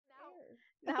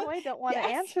Now I don't want to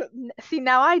Yes. answer. See,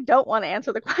 now I don't want to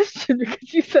answer the question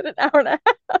because you said an hour and a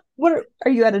What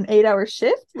are you at an 8-hour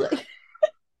shift? Like,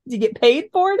 do you get paid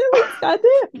for it at least?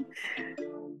 Goddamn.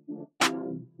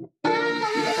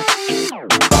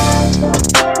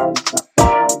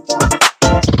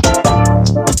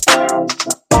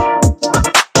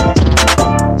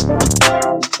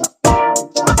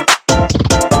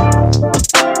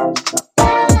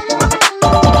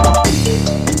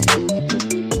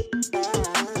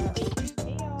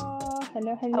 Hey y'all.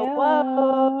 Hello, half. hello.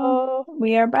 Hello.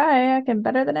 We are back and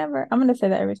better than ever. I'm gonna say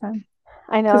that every time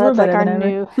I know because we're that's like better our than ever.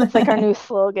 new that's like our new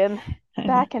slogan. I know.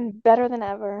 Back and better than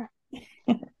ever.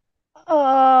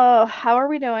 Oh, how are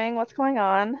we doing? What's going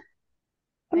on?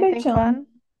 I'm back Anything chilling. fun?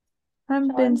 I've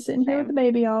been Chilling? sitting here with the Same.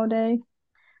 baby all day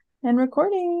and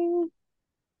recording.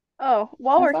 Oh,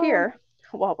 while we're That's all. here,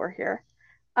 while we're here,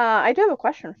 I do have a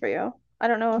question for you. I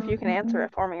don't know if you can answer Mhm.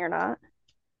 it for me or not.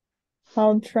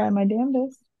 I'll try my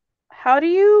damnedest. How do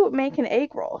you make an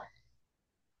egg roll?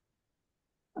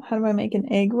 How do I make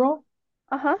an egg roll?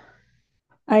 Uh-huh.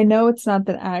 I know it's not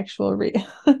the actual way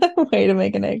to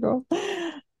make an egg roll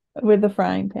with a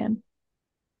frying pan.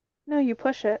 No, you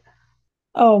push it.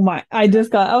 Oh my, I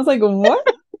was like, what?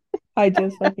 I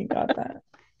just fucking got that.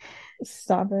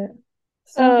 Stop it.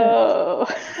 Stop it.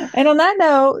 Oh. And on that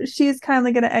note, she's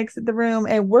kindly going to exit the room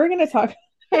and we're going to talk.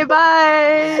 Okay,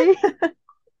 bye.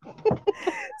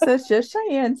 So it's just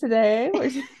Cheyenne today.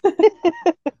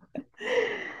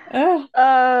 Ugh.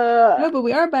 Uh, No, but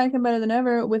we are back and better than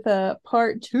ever with a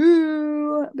part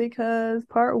two because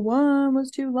part one was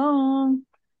too long.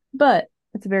 But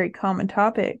it's a very common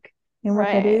topic. And what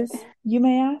that right. is, you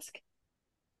may ask,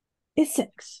 is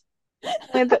sex.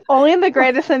 Only the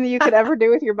greatest thing that you could ever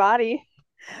do with your body.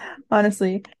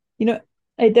 Honestly, you know,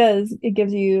 it does. It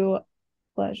gives you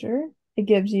pleasure. It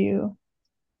gives you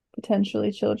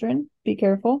potentially children. Be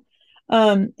careful.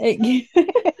 It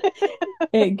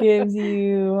it gives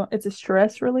you. It's a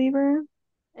stress reliever.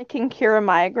 It can cure a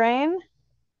migraine.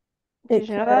 It Did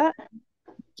you know could that?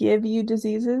 give you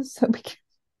diseases. So be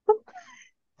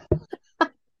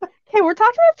Okay, we're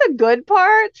talking about the good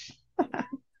parts, not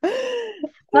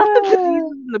the diseases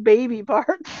careful. and the baby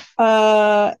parts.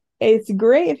 It's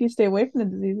great if you stay away from the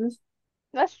diseases.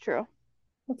 That's true.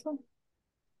 That's all.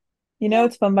 Yeah.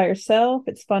 It's fun by yourself.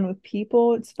 It's fun with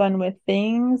people. It's fun with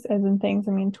things, as in things,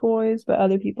 I mean toys, but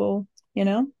other people,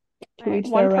 to Right. each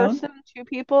One their own. person, two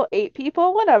people, eight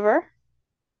people, whatever.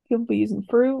 People be using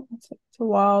fruit. It's a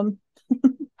wild, it's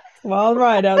a wild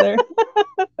ride out there.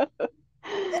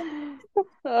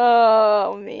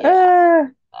 Oh man. Uh,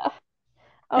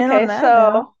 and on Okay, that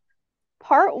note, so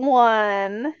part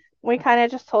one, we kind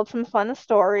of just told some fun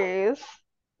stories.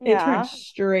 it turned Yeah,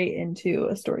 straight into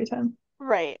a story time.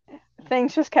 right.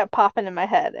 Things just kept popping in my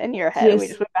head and your head. We Just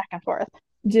just went back and forth.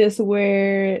 just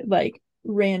where like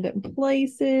random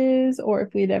places, or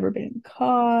if we'd ever been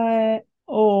caught, Yeah.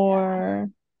 or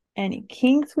any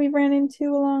kinks we ran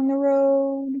into along the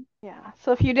road. Yeah.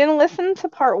 So if you didn't listen to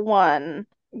part one,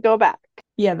 go back.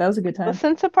 Yeah, that was a good time.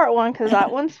 Listen to part one because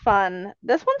that one's fun.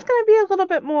 This one's going to be a little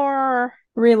bit more,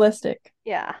 Realistic.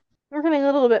 yeah, we're getting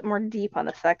a little bit more deep on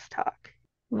the sex talk.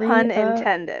 Re Pun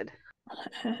intended.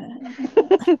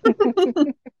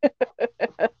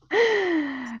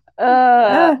 So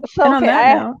And on okay,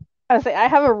 that note, I say I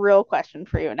have a real question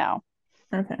for you now.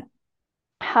 okay.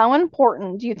 How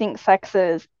important do you think sex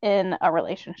is in a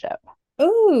relationship?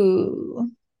 Ooh,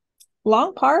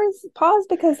 long pause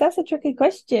because that's a tricky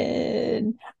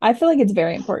question. I feel like it's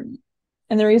very important.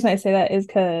 And the reason I say that is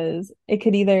because it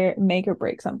could either make or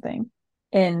break something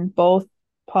in both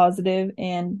positive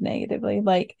and negatively.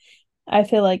 Like, I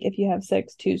feel like if you have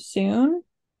sex too soon,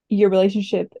 your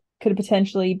relationship could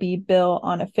potentially be built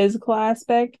on a physical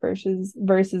aspect versus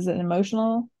an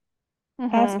emotional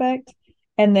Mm-hmm. aspect.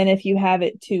 And then if you have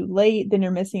it too late, then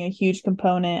you're missing a huge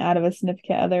component out of a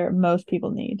significant other most people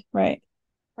need, right?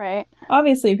 Right?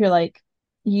 Obviously, if you're like,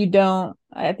 you don't,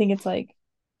 I think it's like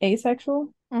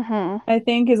asexual, Mm-hmm. I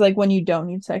think is like when you don't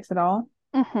need sex at all.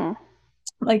 Mm-hmm.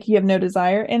 Like you have no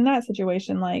desire. In that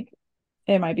situation, like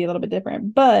it might be a little bit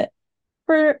different. But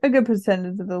for a good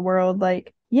percentage of the world,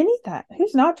 like you need that.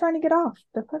 Who's not trying to get off?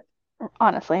 The fuck?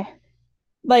 Honestly.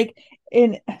 Like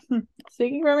in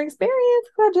speaking from experience,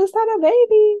 'cause I just had a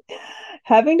baby.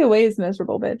 Having to wait is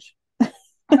miserable, bitch.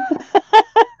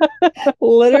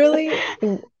 Literally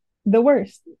the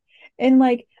worst. And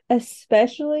like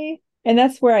especially, and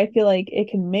that's where I feel like it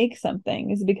can make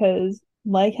something is because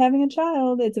like having a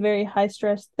child, it's a very high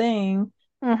stress thing.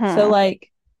 So Mm-hmm. like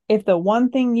if the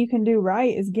one thing you can do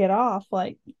right is get off,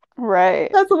 like Right.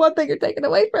 that's the one thing you're taking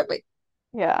away from me.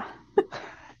 Yeah.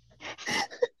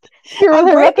 You're I'm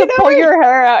really about to breaking pull over. your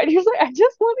hair out. And you're like, I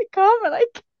just want to come, and I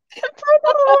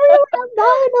I'm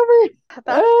dying over it. I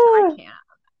Ah. can't.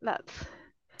 That's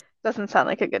doesn't sound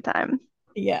like a good time.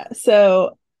 Yeah.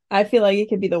 So I feel like it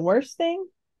could be the worst thing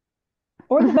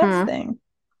or the best Hmm. thing.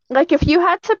 Like if you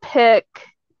had to pick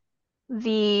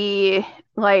the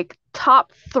like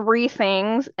top three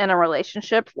things in a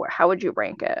relationship, how would you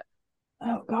rank it?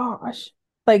 Oh gosh.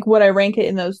 Like would I rank it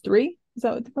in those three? Is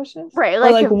that what the question is? Right, Or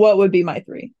like like if what would be my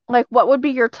three? like what would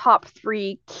be your top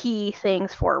three key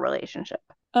things for a relationship?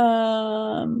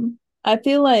 I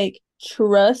feel like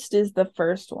trust is the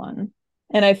first one.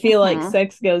 And I feel like Hmm.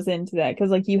 sex goes into that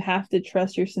because like you have to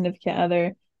trust your significant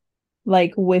other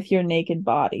like with your naked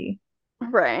body.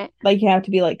 Right. Like you have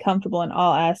to be like comfortable in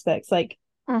all aspects.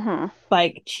 Hmm.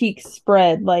 Like cheeks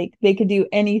spread, like they could do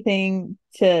anything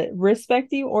to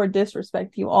respect you or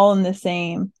disrespect you all in the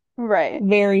same Right.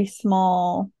 very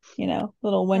small,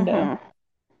 little window. Hmm.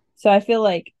 So I feel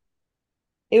like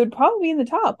it would probably be in the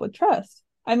top with trust.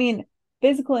 I mean,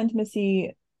 physical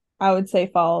intimacy, I would say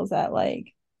falls at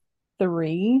like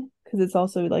three because it's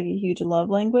also like a huge love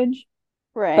language.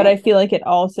 But I Right. feel like it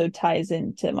also ties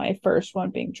into my first one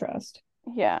being trust.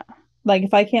 Yeah. Like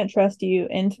if I can't trust you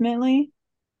intimately,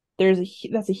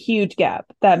 that's a huge gap.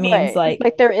 That means Right. like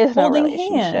Like there is no holding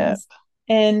relationship. hands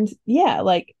and yeah,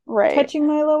 like Right. touching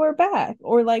my lower back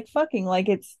or like fucking like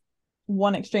it's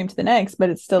one extreme to the next, but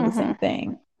it's still the Hmm. same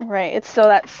thing. Right. It's still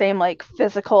that same like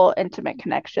physical, intimate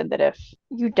connection that if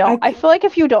you don't, I I feel like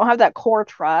if you don't have that core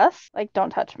trust, like don't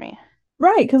touch me.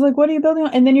 Right, because like what are you building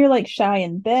on? And then you're like shy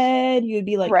in bed. You would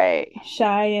be like Right.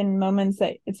 shy in moments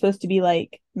that it's supposed to be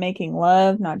like making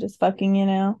love, not just fucking.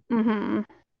 Hmm.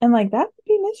 And like that would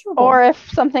be Or miserable.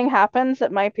 if something happens,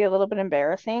 it might be a little bit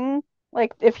embarrassing.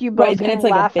 Like if you Right, both then can it's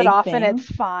like a laugh it big off and it's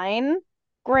thing. fine,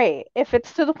 great. If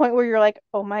it's to the point where you're like,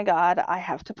 oh my God, I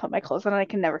have to put my clothes on and I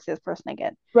can never see this person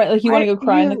again. Right, like you want to Right, go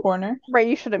cry in the corner.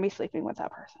 you shouldn't be sleeping with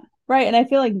that person. Right, and I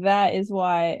feel like that is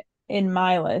why in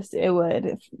my list it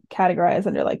would categorize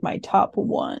under like my top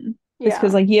one. It's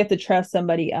because Yeah. like you have to trust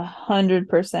somebody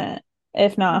 100%,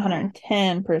 if not Hmm.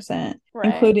 110%,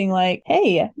 Right. including like,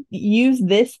 hey, use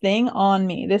this thing on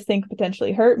me. This thing could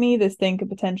potentially hurt me. This thing could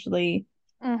potentially,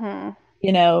 Hmm.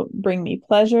 bring me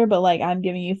pleasure, but like I'm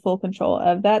giving you full control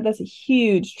of that. That's a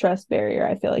huge trust barrier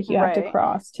I feel like you have to Right.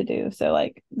 cross to do. So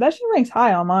like that shit ranks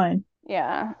high on mine.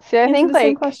 Yeah. See, I Answer think the same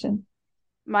like question.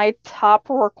 my top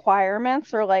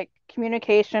requirements are like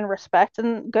communication, respect,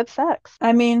 and good sex.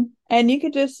 I mean, and you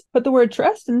could just put the word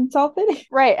trust and it's all fitting.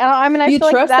 Right. And I mean, I You feel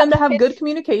like trust that them to have good fits.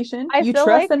 communication. I You feel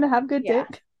trust like, them to have good yeah.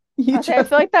 dick. You I say I trust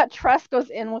feel them. like that trust goes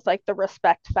in with like the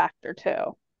respect factor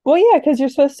too. Well, yeah, because you're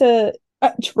supposed to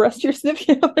trust your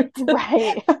significant other to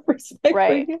Right. have respect for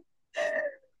Right. you.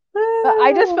 But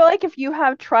I just Ah, feel like if you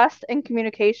have trust and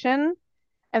communication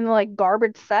and like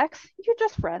garbage sex, you're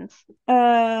just friends.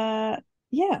 uh,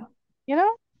 yeah, You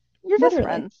know? You're just literally.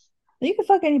 friends. You can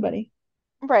fuck anybody.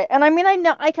 Right. And I mean, I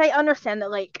know, like, I understand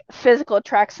that like physical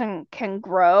attraction can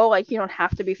grow. Like, you don't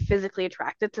have to be physically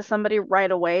attracted to somebody right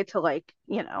away to like,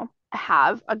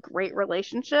 have a great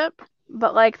relationship.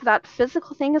 But like that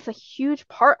physical thing is a huge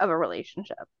part of a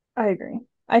relationship. I agree.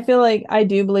 I feel like I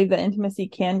do believe that intimacy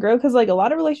can grow because, like, a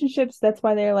lot of relationships, that's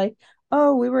why they're like,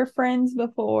 oh, we were friends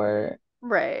before.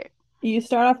 Right. You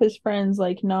start off as friends,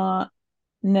 like, not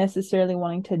necessarily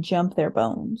wanting to jump their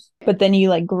bones, but then you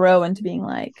like grow into being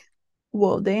like,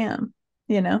 well, damn,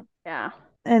 you know? Yeah.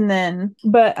 And then,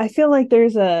 but I feel like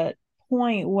there's a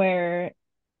point where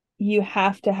you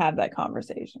have to have that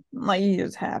conversation. Like, you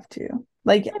just have to.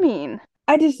 Like, I mean,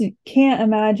 I just can't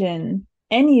imagine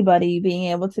anybody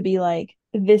being able to be like,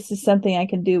 this is something I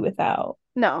can do without.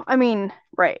 no, I mean,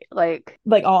 right. Like,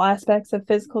 all aspects of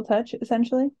physical touch,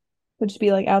 essentially, would just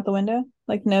be like out the window.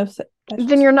 Like, no, that's Then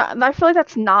just, you're not, I feel like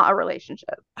that's not a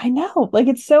relationship. I know. Like,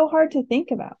 it's so hard to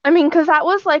think about. I mean, because that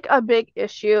was like a big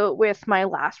issue with my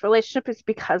last relationship is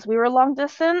because we were long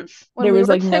distance. When There we was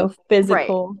were like to no Right.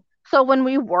 physical. So when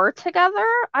we were together,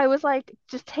 I was like,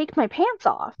 just take my pants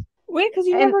off. Wait, because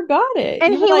you And never got it.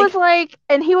 and You were he was like,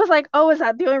 like, oh, is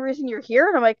that the only reason you're here?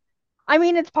 And I'm like, I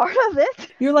mean, it's part of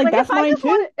it. you're like, Like that's mine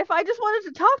too. if I just wanted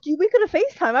to talk to you, we could have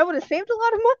FaceTime. I would have saved a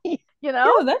lot of money, you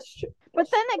know? Yeah, that's true. But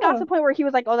That's then it got to true. the point where he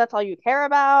was like, oh, that's all you care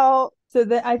about. So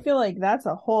that I feel like that's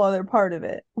a whole other part of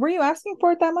it. Were you asking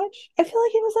for it that much? I feel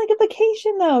like it was like a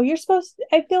vacation though. You're supposed to,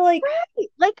 I feel like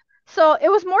Like, so it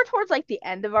was more towards like the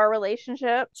end of our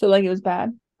relationship. so like it was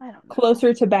bad. I don't know.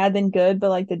 Closer to bad than good, but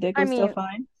like the dick I was still mean,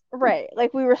 fine. right.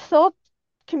 Like we were still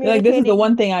You're like, this is the communicating,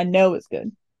 one thing I know is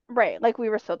good. right. Like we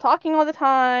were still talking all the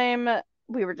time.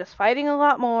 We were just fighting a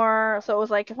lot more. So it was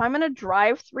like, if I'm gonna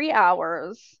drive 3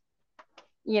 hours,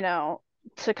 you know,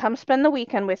 to come spend the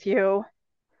weekend with you,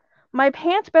 my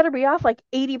pants better be off like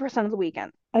 80% of the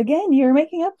weekend. Again, you're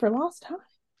making up for lost time.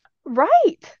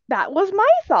 Right. That was my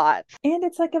thought. And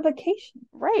it's like a vacation.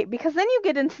 Right. Because then you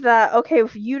get into that, okay,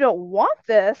 if you don't want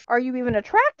this, are you even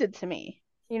attracted to me?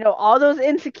 All those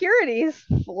insecurities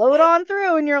float on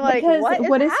through, and you're like, Because what is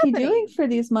what is he doing happening? for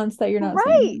these months that you're not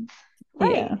seeing Right. him?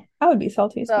 Right. Yeah, I would be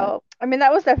salty as fuck. So, I mean,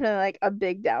 that was definitely like a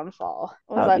big downfall.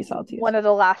 It I was would be like salty as one of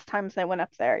the last times I went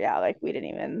up there. Yeah, like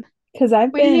because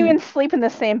I've we didn't been even sleep in the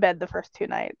same bed the first 2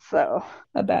 nights. So,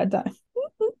 a bad time.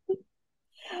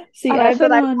 See, and I I've said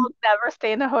been I on will never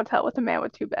stay in a hotel with a man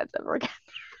with two beds ever again.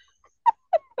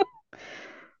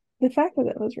 the fact that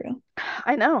it was real.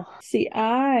 I know. See,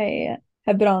 I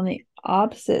have been on the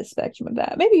opposite spectrum of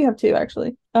that. Maybe you have too,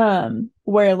 actually.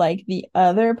 Where like the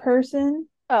other person,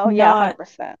 Oh yeah, not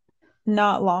 100%.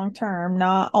 not long term,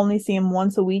 not only see him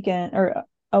once a weekend or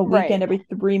a Right. weekend every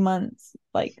 3 months.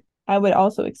 Like I would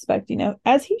also expect,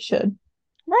 as he should.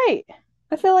 Right.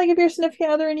 I feel like if your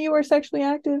significant other and you are sexually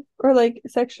active or like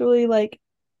sexually like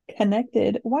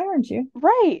connected, why aren't you?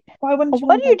 Right. Why wouldn't you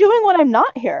What want are you that? doing when I'm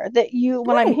not here?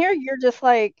 When I'm Right. here, you're just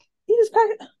like, You just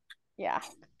pack. yeah.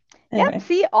 Yep. Anyway,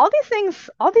 See, all these things,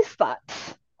 all these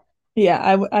thoughts.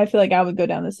 yeah, I feel like I would go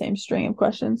down the same string of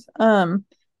questions.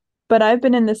 But I've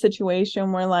been in this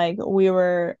situation where like we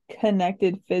were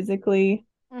connected physically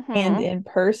and Mm-hmm. in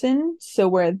person, so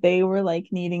where they were like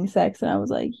needing sex, and I was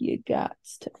like, you got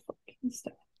to fucking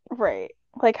stop. Right.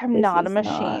 Like, I'm This not a is not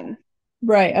machine.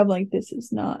 right. I'm like, this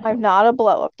is not I'm healthy. not a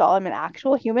blow up doll. I'm an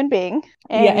actual human being.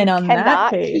 Yeah, And and on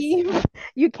that case,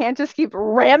 you can't just keep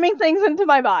ramming things into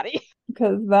my body.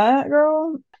 because that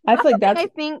girl, I That's feel like the thing that's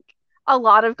I think a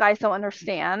lot of guys don't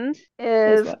understand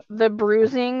is is what the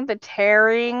bruising, the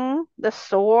tearing, the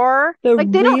sore. the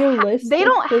Like they realistic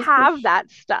don't physical. have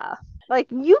that stuff. Like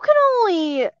you can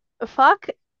only fuck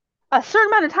a certain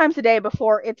amount of times a day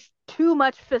before it's too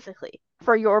much physically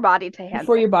for your body to Before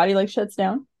handle. your body like shuts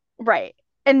down. Right.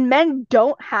 And men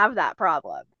don't have that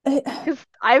problem. And Because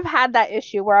I've had that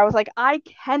issue where I was like, I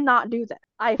cannot do this.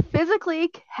 I physically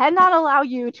cannot allow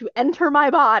you to enter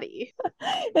my body.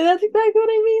 that's exactly what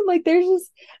I mean. Like there's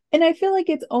just, and I feel like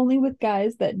it's only with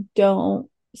guys that don't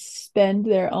spend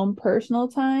their own personal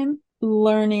time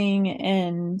learning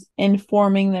and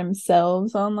informing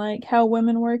themselves on like how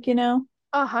women work.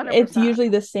 A hundred It's percent. usually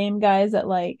the same guys that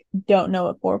like don't know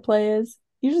what foreplay is.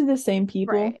 Usually the same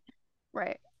people. Right.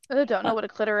 Right. They don't Uh, know what a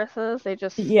clitoris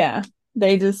is. yeah,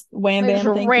 they just wham They just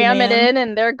bam, thank you, ram it ma'am. in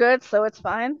and they're good, so it's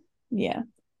fine. Yeah.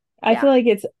 I feel Yeah. like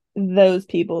it's those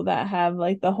people that have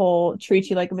like the whole treat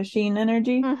you like a machine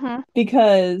energy Mm-hmm.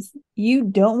 because you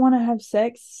don't want to have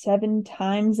sex 7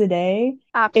 times a day if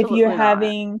you're Absolutely not.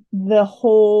 having the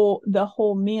whole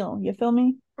meal. You feel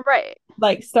me? Right.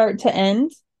 Like start to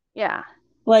end. Yeah.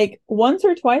 Like once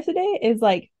or twice a day is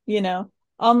like,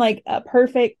 on like a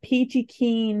perfect peachy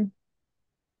keen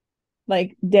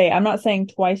like day. I'm not saying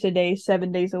twice a day,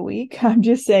 7 days a week. I'm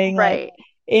just saying like Right.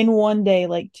 in one day,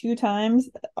 like 2 times,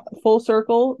 full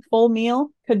circle, full meal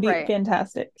could be Right.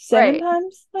 fantastic. Seven Right.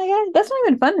 times, my God, that's not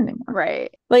even fun anymore.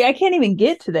 Right. Like I can't even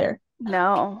get to there.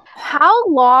 No. How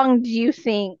long do you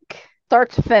think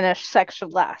start to finish sex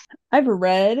should last? I've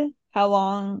read how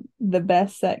long the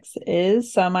best sex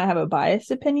is, so I might have a biased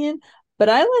opinion, but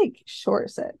I like short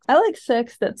sex. I like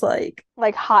sex that's Like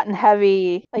hot and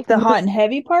heavy, the hot and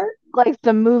heavy part. like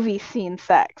the movie scene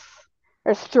sex.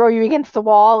 Or just throw you against the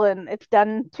wall and it's done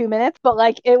in 2 minutes, but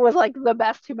like it was like the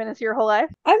best 2 minutes of your whole life.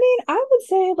 I mean, I would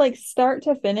say like start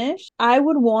to finish, I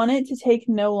would want it to take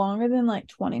no longer than like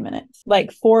 20 minutes.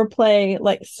 Like foreplay,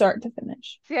 like start to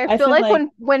finish. See, I I feel feel like like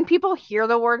when people hear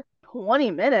the word 20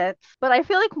 minutes, but I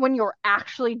feel like when you're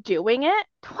actually doing it,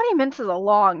 20 minutes is a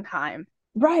long time.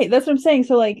 right, that's what I'm saying.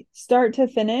 So like start to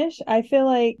finish, I feel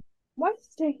like why is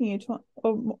it taking you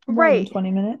more than Right.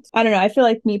 20 minutes? I don't know. I feel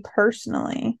like me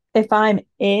personally, if I'm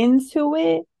into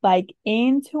it, like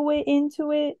into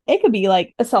it, it could be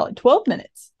like a solid 12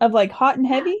 minutes of like hot and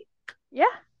Yeah. heavy. Yeah.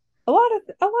 A lot of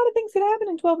things can happen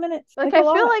in 12 minutes. Like Like a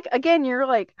I feel lot. like again you're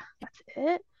like that's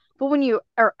it. But when you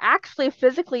are actually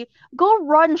physically go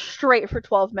run straight for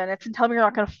 12 minutes and tell me you're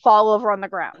not going to fall over on the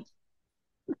ground.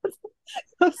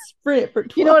 A sprint for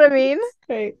You know 12 what I mean? minutes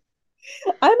straight.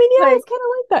 I mean, yeah, it's Like kind of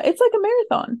like that. It's like a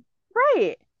marathon.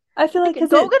 right. I feel like Like because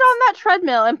go get on it's that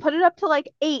treadmill and put it up to like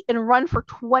 8 and run for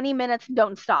 20 minutes and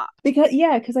don't stop. because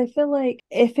yeah, because I feel like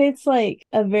if it's like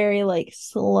a very like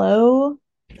slow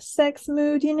sex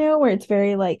mood, where it's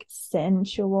very like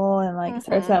sensual and like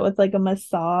starts Mm-hmm. out with like a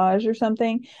massage or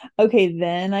something. Okay,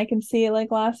 then I can see it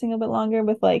like lasting a bit longer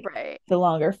with like Right. the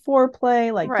longer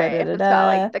foreplay, like da Right. da If da it's got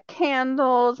like da. the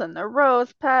candles and the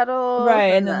rose petals Right,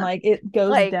 and and then the like it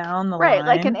goes like down the right,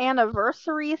 like an line.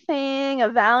 anniversary thing, a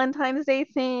Valentine's Day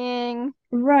thing.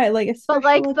 Right, like a But special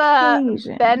like the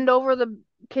occasion. bend over the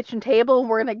kitchen table and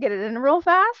we're gonna get it in real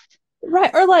fast.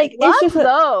 Right, or like Love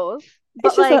those.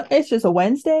 But like, it's just a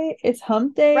Wednesday. It's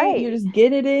hump day. You right, just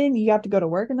get it in. You have to go to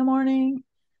work in the morning.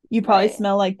 You probably right,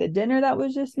 smell like the dinner that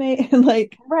was just made. And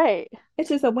like right. it's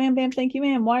just a wham bam, thank you,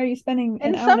 ma'am. Why are you spending an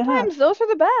And hour and a half? sometimes those are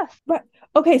the best. Right.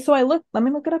 Okay, so let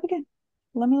me look it up again.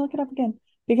 Let me look it up again.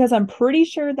 Because I'm pretty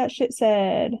sure that shit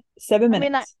said seven I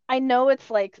mean, minutes. I know it's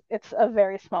like it's a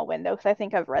very small window because I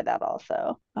think I've read that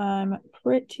also. I'm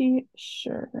pretty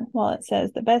sure. Well, it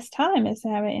says the best time is to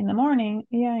have it in the morning.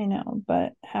 Yeah, I know,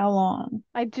 but how long?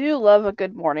 I do love a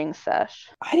good morning sesh.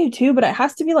 I do too, but it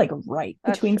has to be like right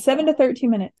That's between true. 7 to 13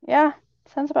 minutes. Yeah,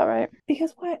 sounds about right.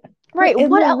 Because what? Wait, Right.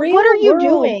 What are you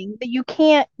doing that you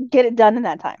can't get it done in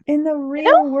that time? in the You know?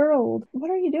 real world, what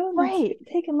are you doing that's Right.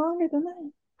 taking longer than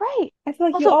that? Right. I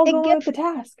feel like you Also, all it go in with gets the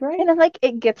task, right? and then like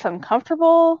it gets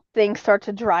uncomfortable, things start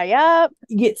to dry up,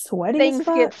 You get sweaty as things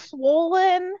get fuck.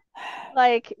 swollen.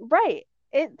 Like, right.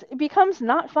 It becomes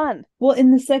not fun. Well, in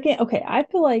the second, okay, I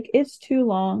feel like it's too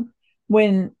long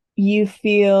when you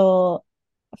feel,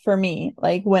 for me,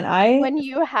 like when I When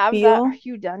you have that, are feel,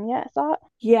 you done yet thought?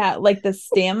 yeah, like the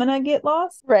stamina get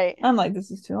lost. Right. I'm like, this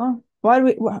is too long. Why do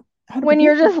we, how did we When get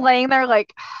you're here? just laying there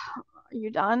like, are you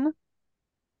done?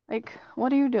 Like,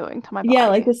 what are you doing to my Yeah,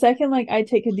 like body? the second like I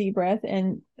take a deep breath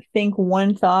and think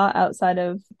one thought outside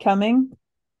of coming,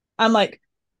 I'm like,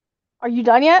 Are you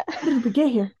done yet? how did we get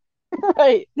here?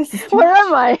 Right. This is too Where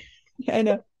am much. I? Yeah, I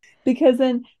know. Because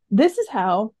then this is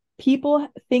how people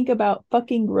think about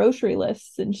fucking grocery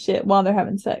lists and shit while they're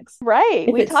having sex. Right.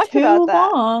 If We it's talked about too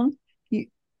that. long,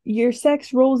 your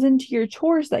sex rolls into your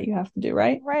chores that you have to do,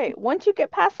 right? Right. Once you get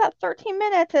past that 13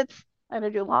 minutes, it's I gotta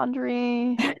do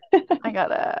laundry. I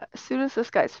gotta, as soon as this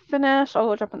guy's finished, I'll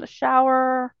go jump in the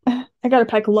shower. I gotta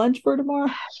pack lunch for tomorrow.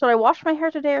 Should I wash my hair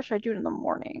today or should I do it in the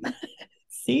morning?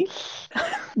 See?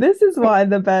 This is why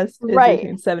the best is Right.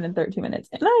 between 7 and 13 minutes.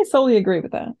 And I solely agree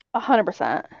with that.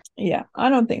 100%. Yeah, I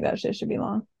don't think that shit should be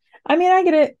long. I mean, I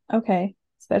get it. Okay.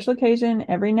 Special occasion,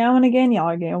 every now and again, y'all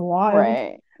are getting wild,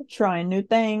 Right. trying new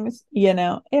things.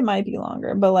 It might be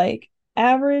longer, but like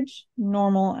average,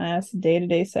 normal ass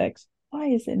day-to-day sex, why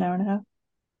is it an hour and a half?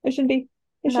 It shouldn't be.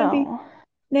 It shouldn't be. No.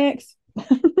 Next.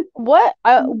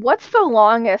 What's the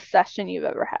longest session you've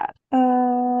ever had?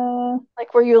 Uh,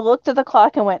 Like where you looked at the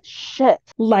clock and went, shit.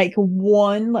 like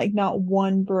not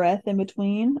one breath in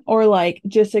between, or like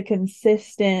just a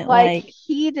consistent, Like like,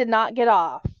 he did not get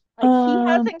off. Like he um,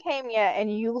 hasn't came yet,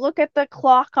 and you look at the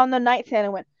clock on the nightstand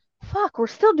and went, fuck, we're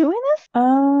still doing this?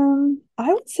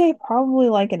 I would say probably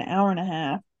like an hour and a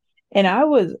half. And I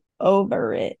was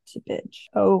over it, bitch.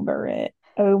 Over it.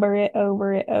 Over it,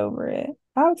 over it, over it.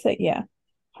 I would say, yeah,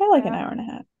 probably like an Yeah. hour and a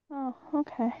half. Oh,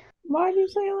 okay. Why do you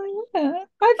say it like that?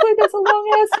 I feel like that's a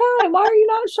long ass time. Why are you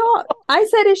not shocked? I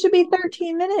said it should be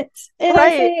 13 minutes. And I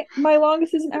Right. say my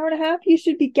longest is an hour and a half. You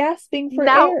should be gasping for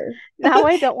Now air. now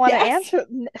I don't want to Yes. answer.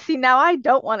 See, now I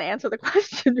don't want to answer the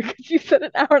question because you said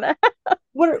an hour and a half.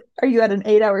 What are you at an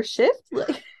 8 hour shift? Like,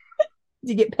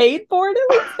 do you get paid for it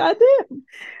at least? Goddamn.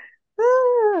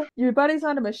 Your body's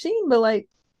not a machine, but like,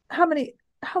 how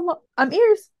long? I'm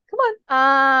ears. Come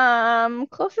on.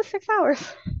 Close to 6 hours.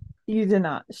 You did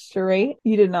not. Straight.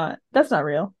 You did not. That's not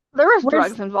real. There was Where's,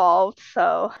 drugs involved,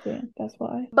 so. yeah, that's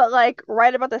why. But like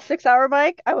right about the 6 hour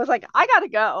mark, I was like, I gotta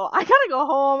go. I gotta go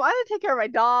home. I gotta take care of my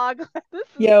dog.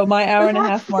 Yo, my hour This and a has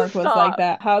half to mark was like stop.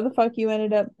 that. How the fuck you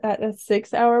ended up at a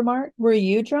 6 hour mark? Were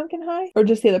you drunk and high? Or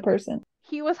just the other person?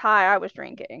 He was high, I was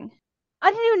drinking. I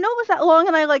didn't even know it was that long,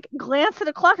 and I like glanced at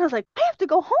the clock and I was like, I have to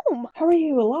go home. How are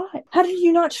you alive? How did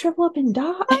you not shrivel up and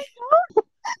die?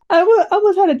 I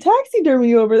almost had a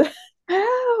taxidermy over there.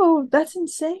 How? That's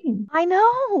insane. I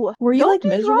know. Were you Don't like do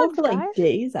miserable drugs, for like guys.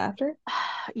 days after?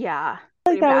 Yeah, Like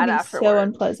pretty that would bad be so afterwards.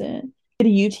 unpleasant. Did a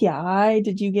UTI?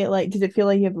 Did you get like, did it feel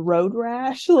like you have road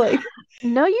rash? Like,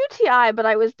 No UTI, but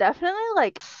I was definitely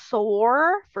like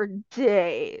sore for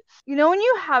days. You know, when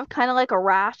you have kind of like a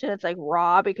rash and it's like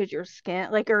raw because your skin,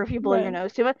 like, or if you blow your right.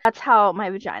 nose too much, that's how my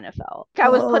vagina felt.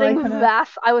 Oh, I kind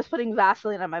of I was putting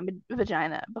Vaseline on my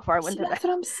vagina before I went see. to bed. That's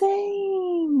what I'm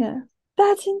saying.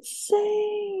 That's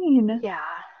insane. Yeah.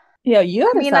 Yeah, you I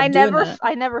gotta mean, stop doing that.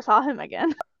 I never saw him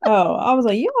again. Oh, I was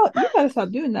like, you gotta stop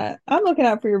doing that. I'm looking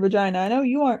out for your vagina. I know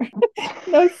you aren't.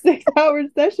 No 6 hour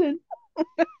session.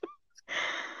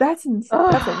 That's that's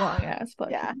a long ass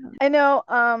fucking Yeah, time. I know.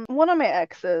 One of my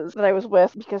exes that I was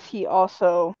with, because he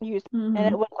also used, and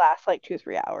it Mhm. would last like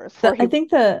 2-3 hours before I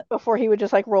think the he would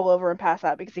just like roll over and pass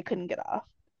out because he couldn't get off,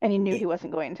 and he knew he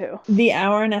wasn't going to. the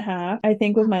hour and a half I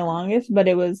think was my longest, but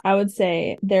it was, I would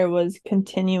say there was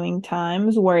continuing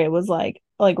times where it was like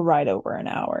right over an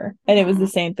hour, and it was the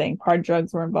same thing. Hard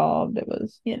drugs were involved. It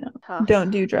was, Tough.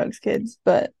 don't do drugs, kids.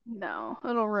 But No,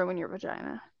 it'll ruin your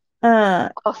vagina. uh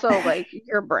Also, like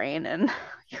your brain and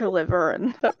your liver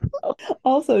and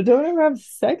also, don't ever have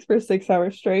sex for 6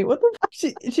 hours straight. What the fuck?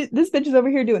 This bitch is over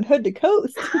here doing hood to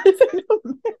coast.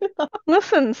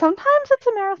 listen, sometimes it's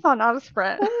a marathon, not a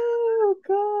sprint. Oh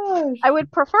gosh. I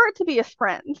would prefer it to be a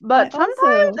sprint, I but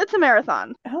sometimes it's a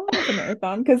marathon. how long is a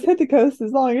marathon? Because hood to coast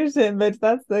is long as shit, bitch.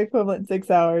 That's the equivalent 6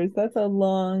 hours. That's a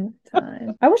long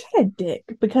time. I wish I had a dick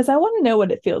because I want to know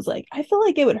what it feels like. I feel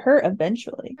like it would hurt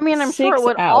eventually. I mean, I'm sure it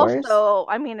would 6 hours. also,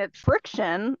 I mean, it's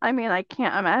friction. I mean, I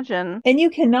can't imagine. And you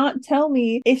cannot tell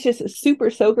me it's just a super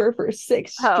soaker for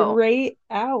six Oh, straight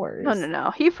hours.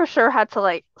 no. He for sure had to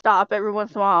like stop every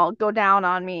once in a while, go down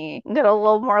on me, get a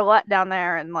little more let down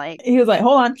there, and like, He was like,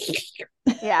 hold on.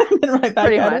 yeah, And then right back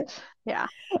pretty at much. it. Yeah.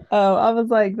 Oh, I was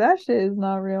like, that shit is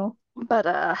not real.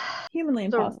 But Humanly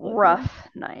it's a impossible. rough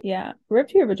night. Yeah. Rip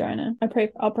to your vagina.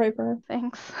 I'll pray for her.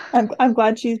 Thanks. I'm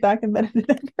glad she's back in bed.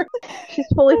 She's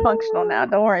fully functional now.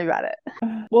 Don't worry about it.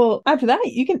 Well, after that,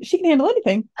 she can handle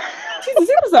anything. She's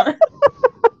a superstar.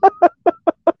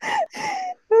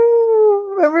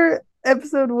 Remember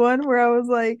episode 1 where I was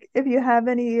like, if you have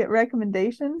any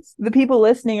recommendations, the people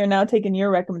listening are now taking your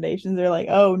recommendations. They're like,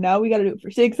 oh, now we got to do it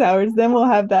for 6 hours. Then we'll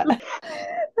have that.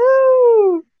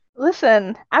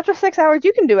 Listen, after 6 hours,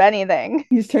 you can do anything.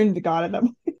 You just turned into God at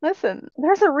them. Listen,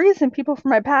 there's a reason people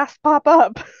from my past pop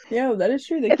up. Yeah, that is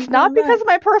true. It's not because of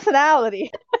my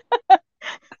personality.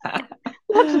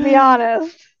 Let's be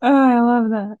honest. Oh, I love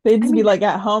that. They'd just be like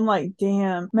at home, like,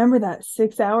 damn, remember that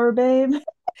 6 hour babe?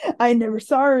 I never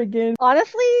saw her again.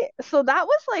 Honestly, so that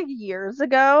was like years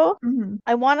ago. Mm-hmm.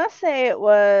 I want to say it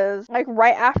was like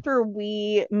right after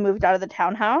we moved out of the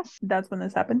townhouse. That's when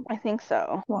this happened. I think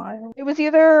so. Wild. It was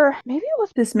either maybe it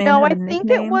was This man no, have I a think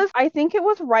nickname? I think it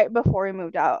was right before we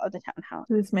moved out of the townhouse.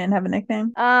 Does this man have a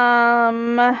nickname?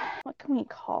 What can we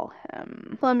call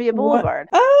him? Columbia What? Boulevard.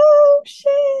 Oh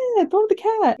shit! Bob the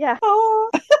cat. Yeah.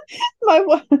 Oh,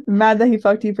 mad that he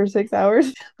fucked you for 6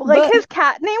 hours. Like his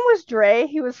cat name was Dre.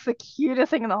 He was the cutest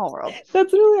thing in the whole world.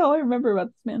 That's really all I remember about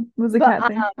this man. Was the cat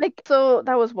thing. Like, so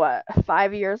that was what,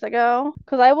 5 years ago?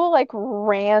 Because I will like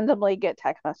randomly get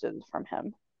text messages from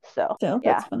him. So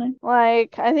That's funny.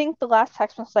 Like, I think the last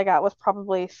text message I got was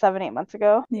probably 7-8 months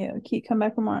ago. Yeah, keep come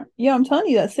back from Mark. Yeah, I'm telling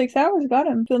you that 6 hours got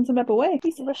him feeling some type of way.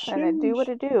 Listen, I do what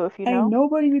I do, if you know. Ain't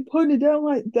nobody be putting it down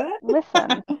like that.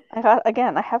 Listen,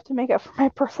 I have to make it for my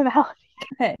personality.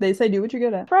 Hey, they say do what you're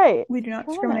good at. Right. We do not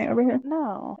discriminate over here.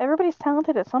 No. Everybody's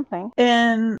talented at something.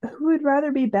 And who would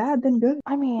rather be bad than good?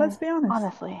 I mean, let's be honest.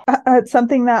 Honestly. It's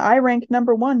something that I rank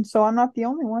 #1, so I'm not the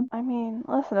only one. I mean,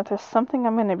 listen, if there's something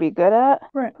I'm going to be good at,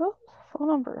 right. Whose phone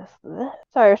number is this?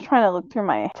 Sorry, I was trying to look through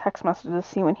my text messages to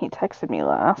see when he texted me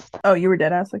last. Oh, you were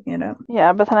dead ass looking it up.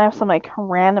 Yeah, but then I have some like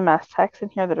random ass texts in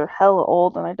here that are hella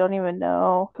old, and I don't even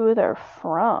know who they're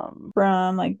from.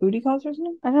 From like booty calls or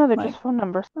something? I know they're just phone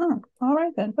numbers. Oh, all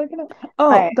right then. Look it up.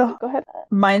 Oh, go ahead.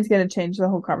 Mine's gonna change the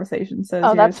whole conversation. So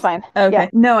oh, that's fine. Okay. Yeah.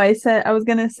 No, I was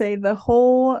gonna say the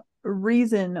whole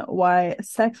reason why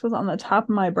sex was on the top of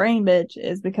my brain, bitch,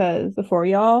 is because before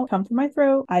y'all come through my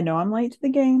throat, I know I'm late to the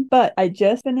game, but I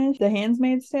just finished The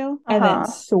Handmaid's Tale and then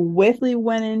swiftly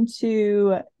went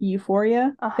into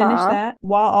Euphoria, finished that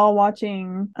while all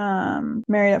watching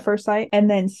Married at First Sight, and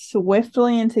then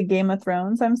swiftly into Game of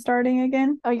Thrones. I'm starting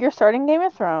again. Oh, you're starting Game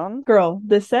of Thrones? Girl,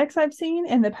 the sex I've seen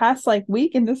in the past like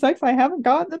week and the sex I haven't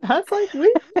got in the past like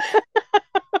week.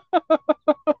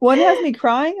 One has me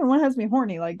crying and one has me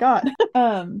horny, like God.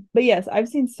 But yes, I've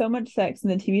seen so much sex in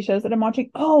the TV shows that I'm watching.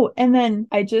 Oh, and then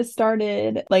I just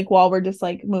started, like, while we're just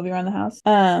like moving around the house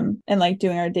and like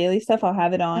doing our daily stuff, I'll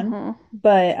have it on.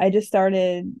 But I just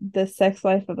started The Sex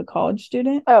Life of a College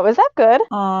Student. Oh, is that good?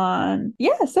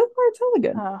 Yeah, so far it's really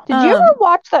good. Did you ever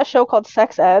watch that show called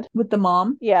Sex Ed with the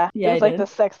mom? Yeah, it was like the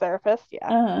sex therapist.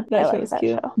 Yeah, that show was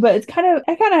cute. But it kind of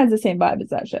has the same vibe as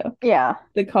that show. Yeah,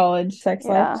 the college sex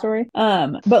life story.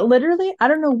 But literally, I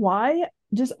don't know why,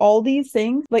 just all these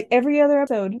things, like every other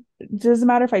episode, doesn't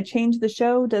matter if I change the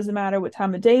show, doesn't matter what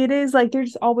time of day it is, like they're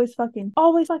just always fucking,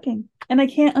 and I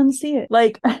can't unsee it.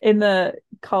 Like in the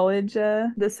college,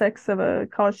 the sex of a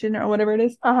college student or whatever it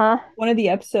is. Uh-huh. One of the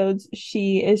episodes,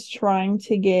 she is trying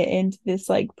to get into this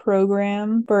like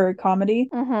program for comedy.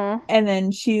 Mm-hmm. And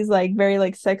then she's like very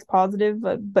like sex positive,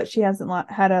 but she hasn't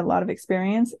had a lot of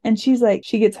experience. And she's like,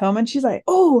 she gets home and she's like,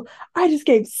 oh, I just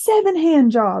gave 7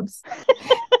 hand jobs.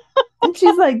 And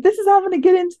she's like, this is how I'm gonna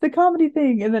get into the comedy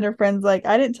thing. And then her friend's like,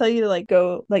 I didn't tell you to like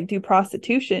go like do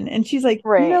prostitution. And she's like,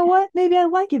 you know what? Maybe I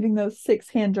like giving those 6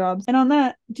 hand jobs. And on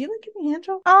that, do you like giving hand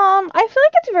jobs? I feel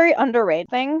like it's a very underrated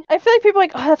thing. I feel like people are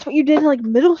like, oh, that's what you did in like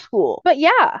middle school. But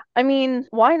yeah, I mean,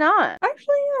 why not?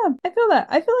 Actually, yeah, I feel that.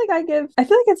 I feel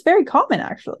like it's very common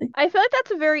actually. I feel like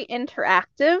that's a very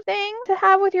interactive thing to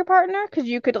have with your partner because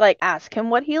you could like ask him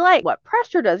what he likes, what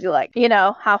pressure does he like, you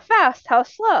know, how fast, how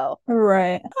slow.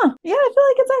 Right. Huh. Yeah, I feel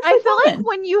like it's actually I feel common. like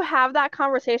when you have that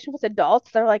conversation with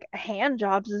adults, they're like, hand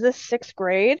jobs, is this 6th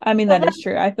grade? I mean, that is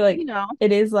true. I feel like you know,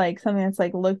 it is like something that's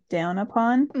like looked down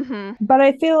upon. Mm-hmm. But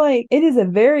I feel like it is a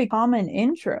very common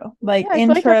intro. Like I feel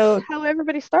like that's how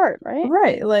everybody start, right?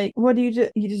 Right. Like what do you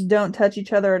just don't touch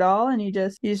each other at all and you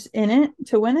just in it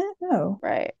to win it? No.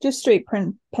 Right. Just straight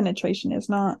penetration is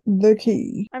not the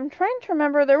key. I'm trying to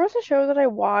remember. There was a show that I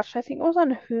watched. I think it was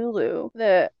on Hulu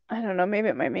that I don't know. Maybe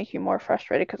it might make you more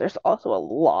frustrated because there's also a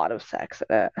lot of sex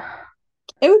in it.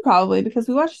 It would probably because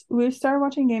we started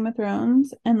watching Game of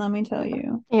Thrones and let me tell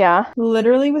you. Yeah.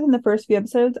 Literally within the first few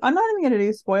episodes, I'm not even gonna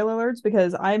do spoiler alerts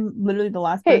because I'm literally the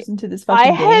last person to this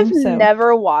fucking game. I have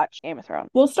never watched Game of Thrones.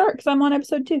 We'll start because I'm on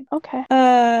episode 2. Okay.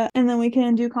 And then we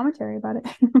can do commentary about it.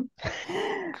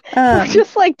 We're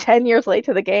just like 10 years late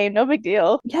to the game. No big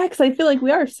deal. Yeah, because I feel like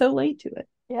we are so late to it.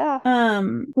 Yeah.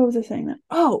 What was I saying then?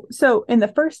 Oh, so in the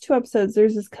first 2 episodes,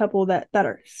 there's this couple that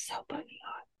are so fucking hot.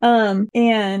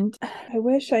 And I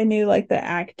wish I knew like the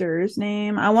actor's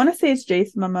name. I want to say it's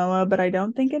Jason Momoa, but I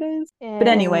don't think it is. But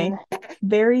anyway,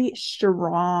 very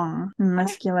strong,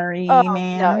 muscular-y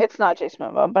man. No, it's not Jason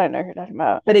Momoa, but I know who you're talking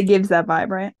about. But it gives that vibe,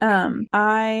 right?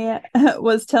 I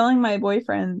was telling my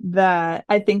boyfriend that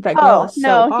I think that girl is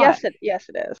so hot. Yes,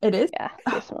 it is. It is? Yeah,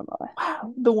 Jason Momoa.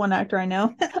 Wow, the one actor I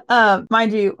know.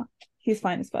 Mind you, he's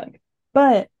fine as fuck.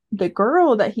 But the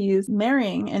girl that he's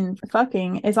marrying and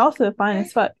fucking is also fine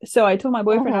as fuck. So I told my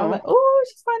boyfriend, I was like, oh,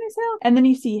 she's fine as hell. And then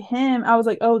you see him, I was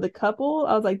like, oh, the couple.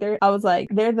 I was like,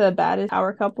 they're the baddest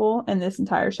power couple in this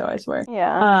entire show, I swear.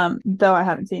 Yeah. Though I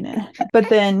haven't seen it. But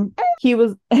then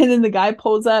and then the guy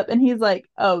pulls up and he's like,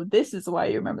 oh, this is why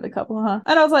you remember the couple, huh?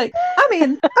 And I was like, I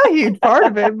mean, a huge part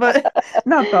of it, but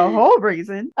not the whole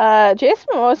reason. Jason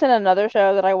Momoa was in another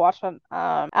show that I watched on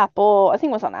Apple, I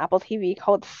think it was on Apple TV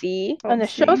called See. And the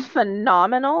show's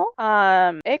phenomenal.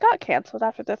 It got canceled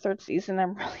after the 3rd season.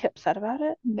 I'm really upset about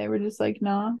it. They were just like,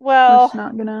 nah. Well, we're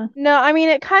not gonna. No, I mean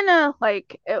it kind of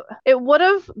like it would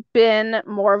have been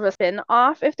more of a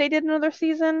spin-off if they did another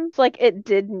season. It's like it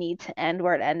did need to end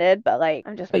where it ended, but like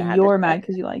I'm just. But you're mad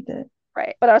because you liked it.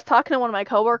 Right. But I was talking to one of my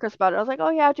coworkers about it. I was like,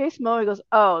 oh yeah, Jason Momoa. He goes,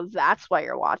 oh, that's why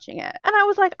you're watching it. And I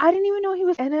was like, I didn't even know he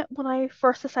was in it when I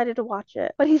first decided to watch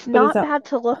it. But he's not bad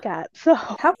to look at. So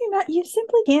how can you not? You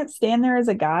simply can't stand there as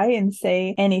a guy and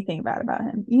say anything bad about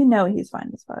him. You know he's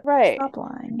fine as fuck. Right. Stop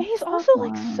lying. And he's also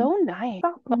like so nice.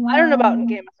 I don't know about in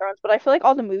Game of Thrones, but I feel like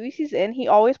all the movies he's in, he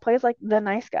always plays like the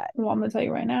nice guy. Well, I'm gonna tell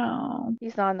you right now.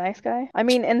 He's not a nice guy. I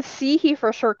mean, in C, he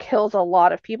for sure kills a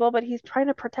lot of people, but he's trying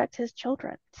to protect his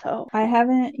children. So I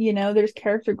haven't, there's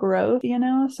character growth,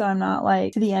 so I'm not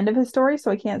like to the end of his story,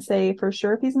 so I can't say for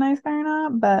sure if he's a nice guy or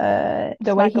not, but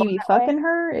the way he be fucking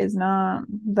her is not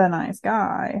the nice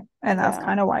guy. And that's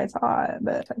kind of why it's hot,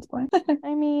 but that's the point.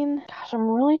 I mean, gosh, I'm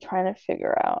really trying to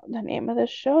figure out the name of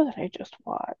this show that I just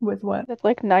watched. With what? It's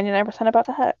like 99% about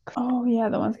sex. Oh, yeah,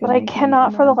 the one's good. But I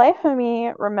cannot for the life of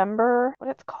me remember what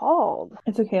it's called.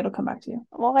 It's okay, it'll come back to you.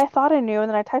 Well, I thought I knew, and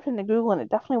then I typed into Google, and it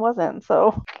definitely wasn't,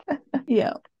 so.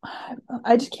 Yeah.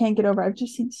 I just can't get over it. I've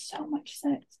just seen so much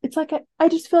sex. It's like I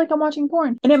just feel like I'm watching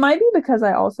porn. And it might be because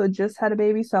I also just had a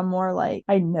baby, so I'm more like,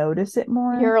 I notice it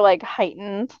more. You're like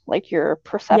heightened, like your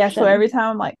perception. Yeah, so every time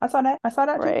I'm like, I saw that.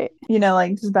 Right.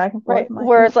 Like just back and forth. Right. Like,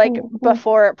 whereas like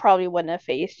before it probably wouldn't have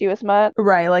faced you as much.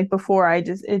 Right. Like before it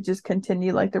just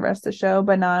continued like the rest of the show.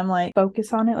 But now I'm like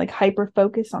focus on it, like hyper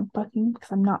focus on fucking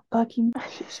because I'm not fucking.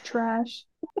 She's trash.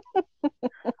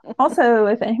 Also,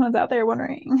 if anyone's out there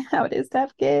wondering how it is to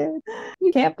have kids,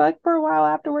 you can't fuck for a while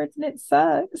afterwards and it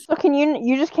sucks. So can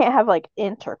you just can't have like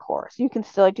intercourse. You can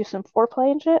still like do some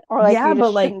foreplay and shit? Or like you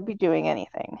just shouldn't be doing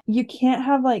anything. You can't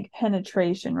have like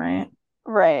penetration, right?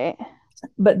 Right.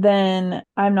 But then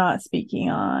I'm not speaking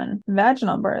on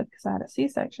vaginal birth because I had a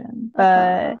C-section.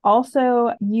 Uh-huh. But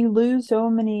also you lose so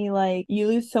many like you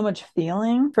lose so much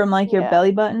feeling from like your Yeah.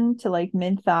 belly button to like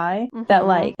mid-thigh that Mm-hmm.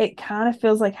 like it kind of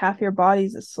feels like half your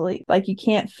body's asleep. Like you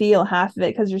can't feel half of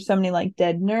it because there's so many like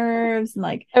dead nerves and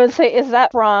like I would say, is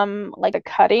that from like the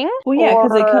cutting well, yeah,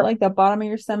 because they cut or like the bottom of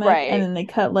your stomach and right? then they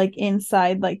cut like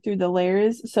inside, like through the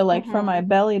layers. So, like, from my Mm-hmm.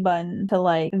 belly button to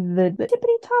like the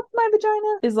tippity top of my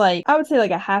vagina is like, I would say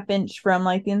like a half inch from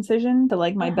like the incision to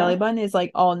like my belly Uh-huh. button is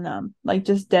like all numb, like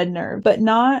just dead nerve, but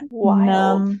not Wild.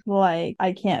 numb, like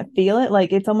I can't feel it.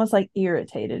 Like, it's almost like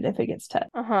irritated if it gets touched.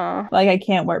 Uh-huh. Like I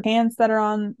can't wear pants that are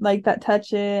on like that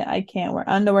touch it. I can't wear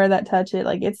underwear that touch it.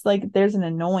 Like it's like there's an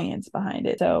annoyance behind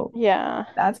it. So Yeah.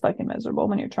 that's fucking miserable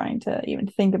when you're trying to even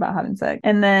think about having sex.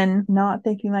 And then not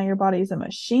thinking that your body is a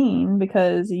machine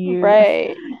because you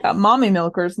Right. got mommy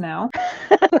milkers now.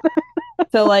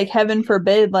 So like heaven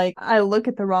forbid, like I look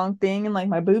at the wrong thing and like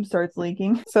my boob starts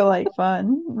leaking. So like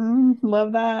fun.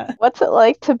 Love that. What's it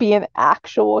like to be an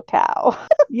actual cow?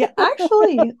 Yeah,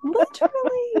 actually,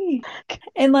 literally.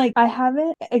 And like I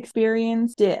haven't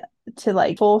experienced it to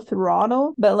like full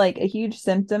throttle, but like a huge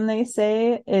symptom they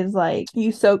say is like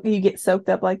you get soaked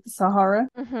up like the Sahara.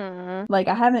 Mm-hmm. Like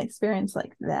I haven't experienced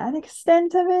like that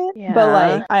extent of it, but Yeah.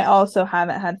 like I also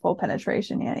haven't had full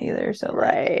penetration yet either. So like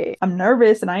Right. I'm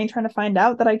nervous and I ain't trying to find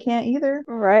out that I can't either.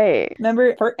 Right.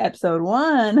 Remember for episode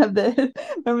one of the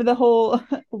remember the whole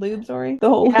lube story? The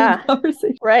whole lube Yeah.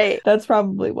 conversation. Right. That's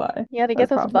probably why. You got to get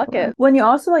That's those probably why. buckets. When you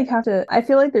also like have to I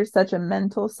feel like there's such a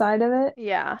mental side of it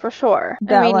Yeah, for sure. I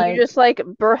that mean, you like just like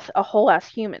birth a whole ass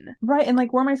human. right and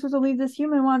like where am I supposed to leave this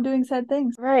human while I'm doing said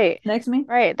things? Right. Next to me?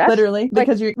 Right. That's Literally, like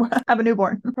because you have a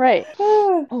newborn. right.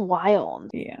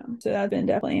 Wild. Yeah, so that's been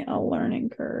definitely a learning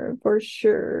curve for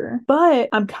sure. But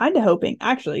I'm kind of hoping,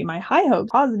 actually, my high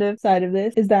hopes, positive side of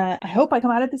this is that I hope I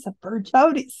come out of this a virgin. That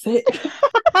would be sick.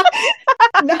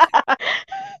 not,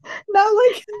 not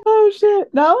like, oh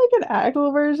shit, not like an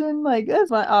actual version. Like,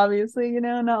 that's not obviously,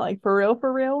 not like for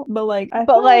real. But like, I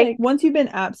But feel like like once you've been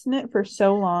abstinent for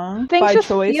so long, things by just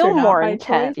choice or feel not more by choice,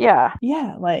 intense. Yeah.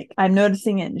 yeah, like I'm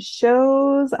noticing it in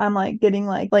shows. I'm like getting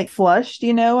like flushed,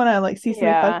 when I like see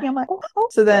somebody Yeah. fucking. I'm like, oh.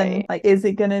 So then Right. like, is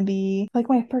it gonna be like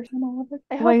my first time all over?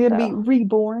 I Am I hope gonna be so.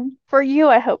 reborn? For you,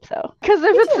 I hope so. Because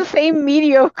if Me it's the too. same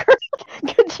mediocre,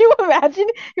 could you imagine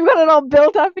you've got it all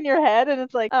built up in your head and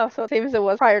it's like, oh, so same as it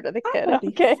was prior to the I kid. would be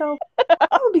Okay. so.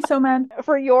 I would be so mad.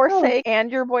 For your Oh. sake and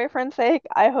your boyfriend's sake,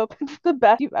 I hope it's the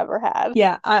best you've ever had.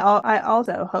 Yeah, I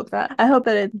also hope that. I hope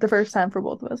that it's the first time for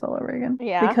both of us all over again.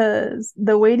 Yeah. Because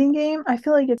the waiting game, I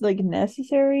feel like it's like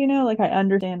necessary, Like I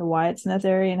understand why it's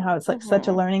necessary and how it's like such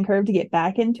a Mm-hmm. learning curve to get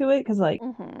back into it. Because like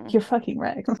Mm-hmm. you're fucking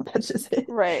wrecked. That's just it.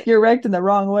 Right. You're wrecked in the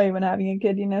wrong way when having a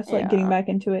kid, So like getting Yeah. back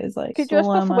into it is like Could you just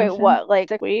slow supposed to wait motion. what, like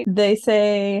 6 weeks? They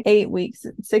say 8 weeks,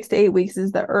 6 to 8 weeks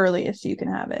is the earliest you can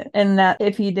have it. And that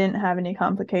if you didn't have any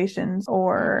complications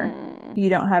or Mm-hmm. you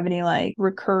don't have any like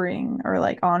recurring or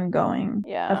like ongoing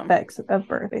Yeah. effects of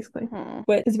birth, basically. Mm-hmm.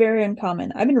 But it's very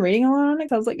uncommon. I've been reading a lot on it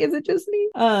because I was like, is it just me?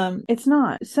 It's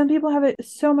not. Some people have it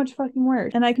so much fucking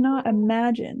worse. And I cannot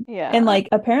imagine. Yeah. And like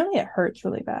apparently it hurts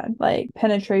really bad. Like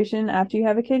penetration after you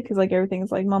have a kid, because like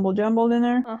everything's like mumble jumbled in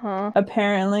there. Uh-huh.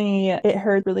 Apparently it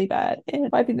hurt really bad. And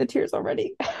wiping the tears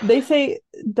already. They say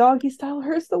doggy style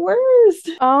hurts the worst.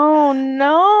 Oh I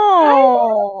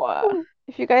no. know.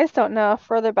 If you guys don't know,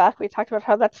 further back we talked about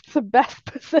how that's the best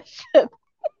position.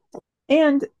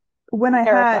 And when I had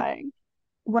Terrifying.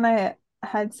 when I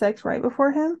had sex right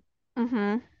before him,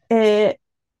 Mm-hmm. it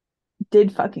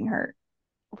did fucking hurt.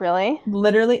 Really?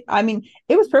 Literally, I mean,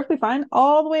 it was perfectly fine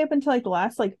all the way up until like the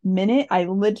last like minute. I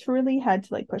literally had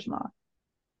to like push him off.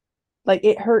 Like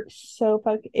it hurt so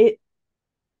it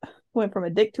went from a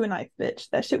dick to a knife, bitch.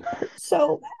 That shit hurt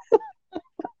so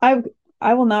bad.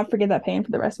 I will not forget that pain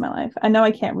for the rest of my life. I know I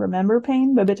can't remember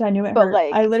pain, but bitch, I knew it But hurt.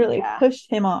 like, I literally yeah.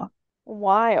 pushed him off.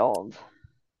 Wild.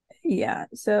 Yeah,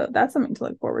 so that's something to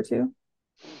look forward to.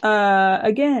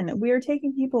 Again, we are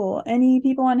taking any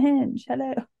people on Hinge.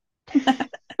 Hello.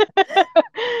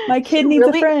 My kid needs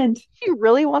a friend. She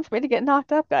really wants me to get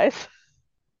knocked up, guys.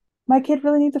 My kid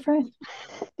really needs a friend.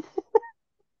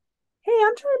 Hey,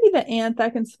 I'm trying to be the aunt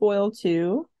that can spoil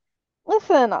too.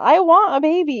 Listen, I want a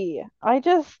baby. I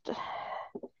don't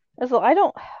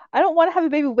want to have a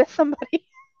baby with somebody.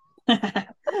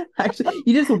 Actually,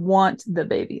 you just want the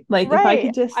baby. Like if I Right.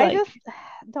 could just I like just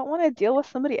don't want to deal with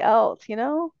somebody else, you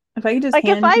know? if I could just Like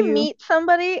if hand I you meet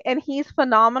somebody and he's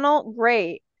phenomenal,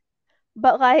 great.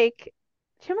 But like,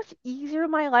 do you know how much easier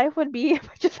my life would be if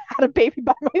I just had a baby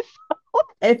by myself?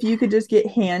 if you could just get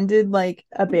handed like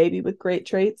a baby with great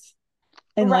traits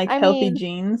and Right. like I healthy mean,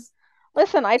 genes.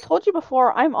 Listen, I told you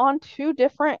before, I'm on two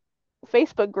different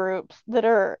Facebook groups that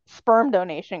are sperm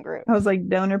donation I groups. was like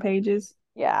donor pages,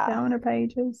 Yeah. donor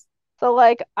pages. So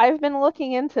like I've been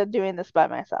looking into doing this by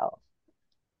myself.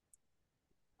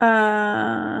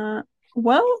 Uh,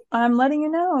 well, I'm letting you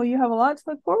know you have a lot to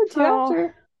look forward to So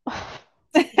after.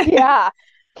 yeah,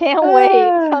 can't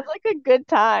wait. Ah, Sounds like a good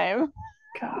time.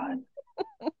 God.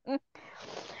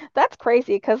 That's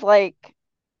crazy because like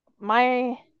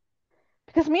my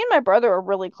because me and my brother are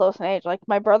really close in age. Like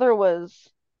my brother was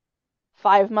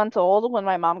 5 months old when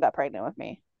my mom got pregnant with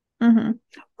me.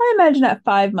 I imagine at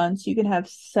 5 months you can have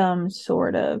some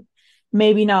sort of,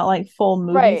 maybe not like full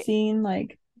movie Right. scene,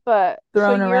 like But so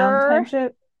thrown around type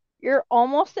shit. you're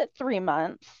almost at 3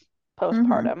 months Mm-hmm.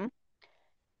 postpartum.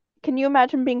 Can you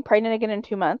imagine being pregnant again in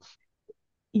 2 months?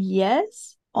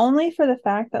 Yes, only for the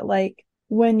fact that like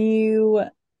when you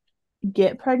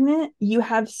get pregnant, you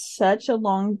have such a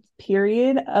long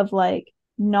period of like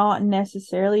not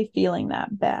necessarily feeling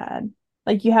that bad.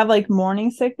 Like you have like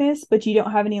morning sickness, but you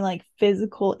don't have any like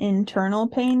physical internal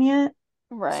pain yet.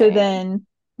 So Right. then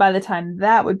by the time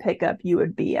that would pick up, you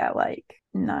would be at like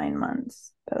 9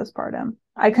 months postpartum.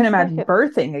 I I couldn't feel like imagine it's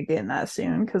birthing again that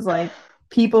soon because like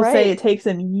people say right. it takes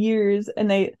them years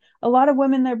and a lot of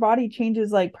women, their body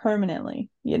changes like permanently,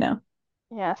 you know?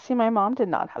 Yeah, see, my mom did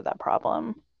not have that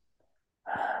problem.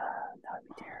 That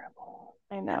would be terrible.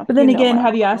 I know. But You then know again, my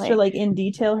have you mom, asked her right? like in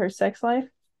detail her sex life?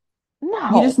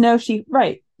 You just No. know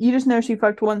right. You just know she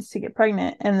fucked once to get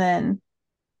pregnant and then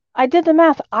I did the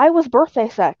math. I was birthday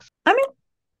sex. I mean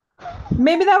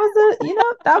maybe that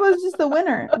was that was just the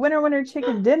winner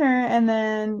chicken dinner and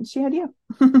then she had you.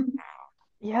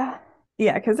 Yeah.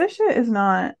 Yeah, because this shit is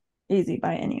not easy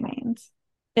by any means.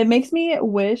 It makes me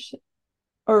wish,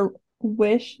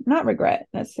 not regret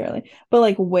necessarily, but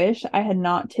like wish I had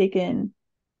not taken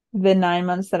the 9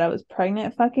 months that I was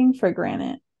pregnant fucking for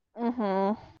granted.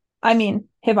 Mm-hmm. I mean,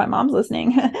 if my mom's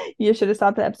listening, you should have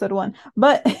stopped at episode 1.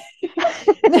 But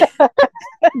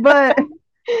but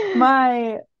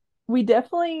my we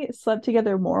definitely slept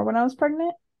together more when I was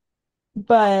pregnant.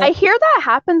 I But hear that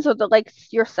happens with the like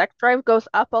your sex drive goes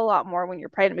up a lot more when you're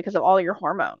pregnant because of all your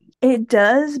hormones. it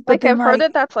does, but Like then I've heard like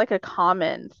that that's like a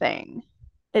common thing.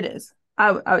 it is.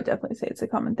 I would definitely say it's a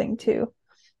common thing too.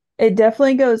 It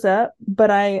definitely goes up, but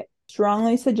I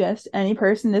strongly suggest any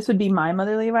person, this would be my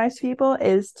motherly advice to people,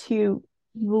 is to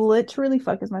literally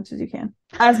fuck as much as you can.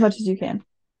 As much as you can.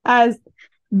 As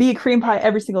be a cream pie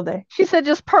every single day. She said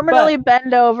just permanently But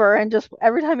bend over and just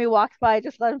every time he walks by,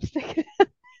 just let him stick it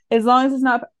as long as it's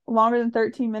not longer than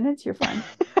 13 minutes, you're fine.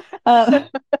 Uh,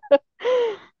 in.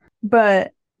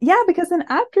 but yeah, because then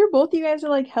after both of you guys are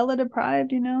like hella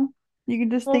deprived, you can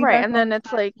just Well, think right. back And on then the it's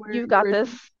times like where you've you got were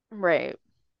this, right.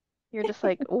 You're just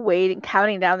like waiting,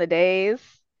 counting down the days.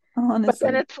 But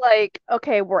then honestly. it's like,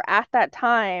 okay, we're at that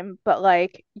time, but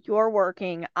like you're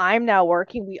working, I'm now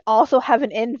working. We also have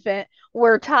an infant.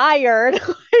 We're tired.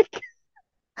 Like,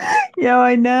 Yeah,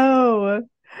 I know.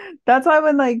 That's why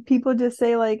when like people just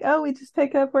say like, "Oh, we just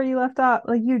pick up where you left off,"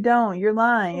 like you don't. You're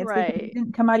lying. It's because you right.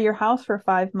 didn't come out of your house for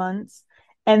 5 months,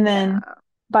 and then Yeah.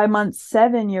 by month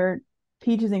 7, you're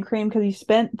peaches and cream because you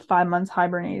spent 5 months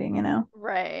hibernating.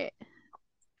 Right.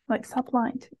 Like stop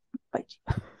lying to me. Like,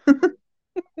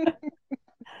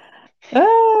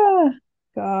 ah,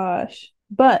 gosh.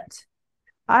 But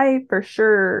I for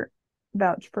sure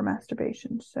vouch for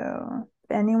masturbation. So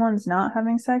if anyone's not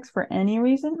having sex for any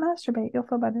reason, masturbate. You'll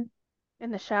feel better.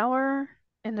 In the shower,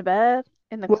 in the bed,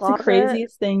 in the What's the closet,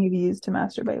 craziest thing you've used to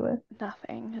masturbate with?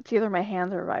 nothing. It's either my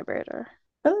hands or a vibrator.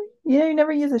 Really? You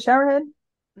never use a shower head?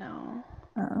 No.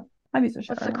 I've used a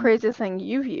What's shower the head. craziest thing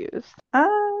you've used?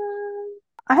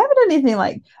 I haven't done anything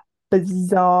like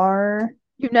bizarre.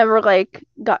 You've never like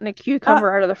gotten a Uh,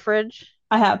 cucumber out of the fridge?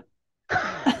 I have.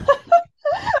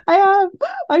 I have.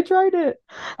 I tried it.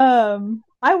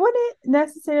 I wouldn't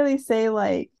necessarily say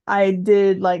like I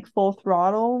did like full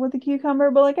throttle with the cucumber,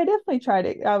 but like I definitely tried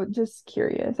it. I was just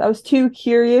curious. I was too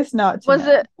curious not to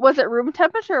know. Was it room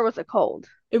temperature or was it cold?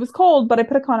 It was cold, but I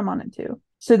put a condom on it too,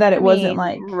 so that I it wasn't mean,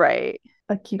 like right.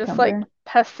 a Just like cucumber.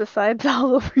 pesticides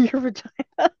all over your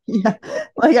vagina. Yeah.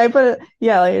 Like I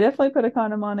definitely put a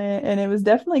condom on it and it was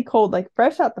definitely cold, like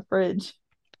fresh out the fridge.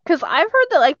 Because I've heard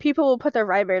that like people will put their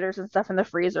vibrators and stuff in the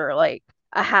freezer like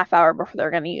a half hour before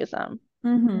they're gonna use them,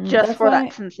 just That's for that why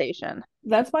sensation.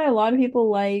 a lot of people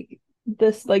like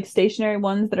this like stationary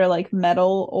ones that are like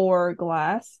metal or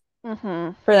glass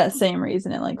Mm-hmm. for that same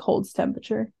reason. It like holds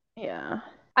temperature. Yeah.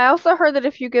 I also heard that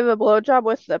if you give a blowjob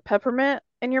with the peppermint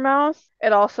in your mouth,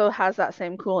 it also has that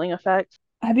same cooling effect.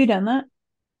 Have you done that?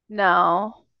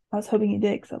 No. I was hoping you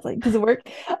did because I was like, does it work?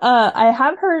 I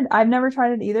have heard, I've never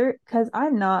tried it either because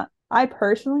I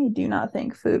personally do not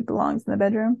think food belongs in the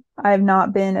bedroom. I have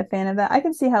not been a fan of that. I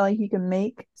can see how like you can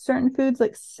make certain foods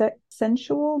like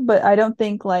sensual, but I don't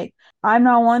think like I'm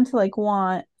not one to like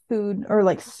want food or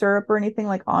like syrup or anything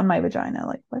like on my vagina.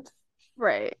 Like what?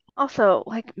 Right. Also,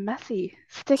 like messy,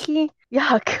 sticky,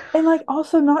 yuck. And like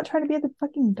also not trying to be the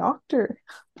fucking doctor.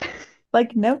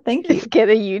 Like no, thank you. Just get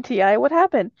a UTI. What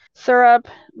happened? Syrup,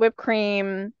 whipped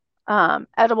cream,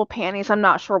 edible panties. I'm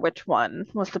not sure which one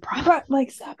was the problem. Right,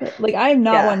 like stop it. Like I am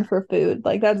not Yeah. one for food.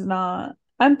 Like that's not.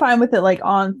 I'm fine with it like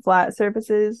on flat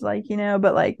surfaces, like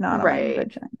but like not on my Right.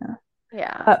 vagina.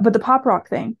 Yeah. But the pop rock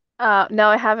thing. No,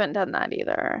 I haven't done that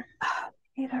either.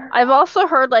 Either. I've also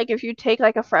heard like if you take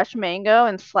like a fresh mango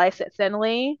and slice it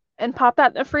thinly and pop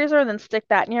that in the freezer and then stick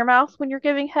that in your mouth when you're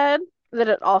giving head, that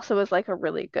it also is like a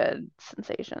really good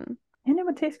sensation. And it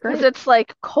would taste Because great. it's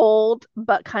like cold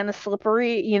but kind of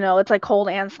slippery, it's like cold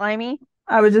and slimy.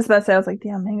 I was just about to say, I was like,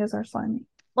 damn, mangoes are slimy.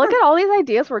 Look at all these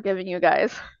ideas we're giving you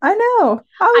guys. I know.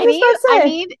 I was I just need, about to I say.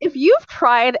 need, if you've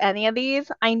tried any of these,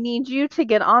 I need you to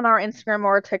get on our Instagram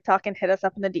or TikTok and hit us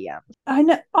up in the DMs. I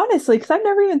know honestly, because I've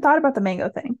never even thought about the mango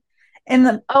thing. And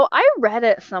the Oh, I read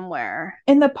it somewhere.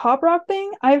 pop rock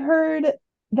thing, I've heard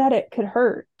that it could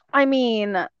hurt. I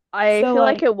mean, I So feel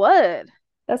like like it would,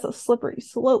 that's a slippery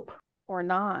slope. or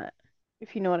not,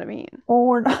 if you know what I mean.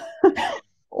 Or not.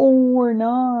 Or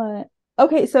not.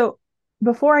 Okay, so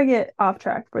before I get off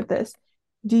track with this,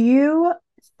 do you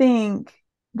think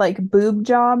like boob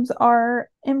jobs are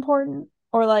important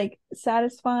or like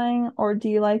satisfying, or do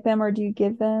you like them or do you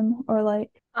give them or like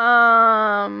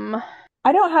Um,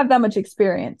 I don't have that much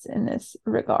experience in this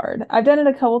regard. I've done it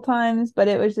a couple times, but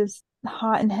it was just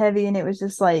hot and heavy and it was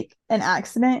just like an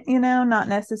accident, not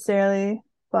necessarily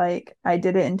like I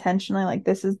did it intentionally, like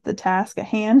this is the task at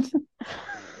hand.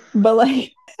 But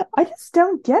like I just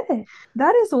don't get it.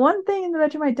 That is one thing in the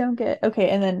bedroom I don't get. Okay,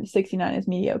 and then 69 is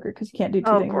mediocre because you can't do two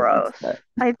oh, things at once. gross. But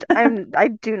I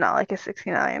do not like a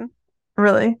 69.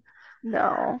 really,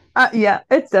 No. yeah,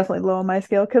 it's definitely low on my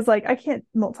scale because like I can't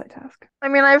multitask. I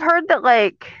mean, I've heard that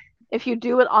like if you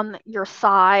do it on your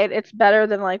side, it's better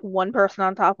than like one person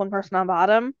on top, one person on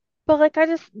bottom. But like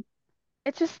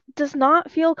it just does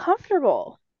not feel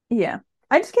comfortable. Yeah,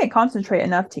 I just can't concentrate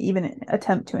enough to even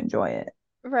attempt to enjoy it.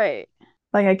 Right.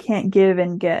 Like I can't give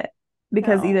and get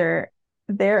because No. either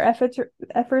their efforts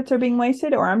are being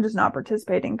wasted or I'm just not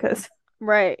participating because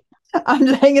Right. I'm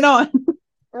just hanging on.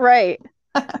 Right.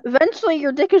 Eventually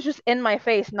your dick is just in my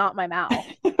face, not my mouth.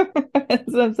 That's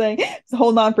what I'm saying. Just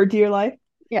hold on for dear life.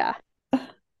 Yeah.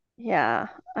 Yeah.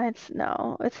 It's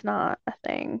not a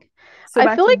thing. So I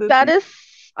back feel to the like boob that thing. is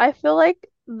I feel like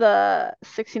the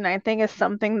 69 thing is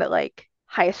something that like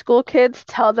high school kids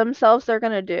tell themselves they're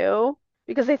gonna do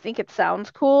because they think it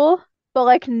sounds cool, but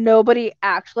like nobody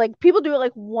actually like people do it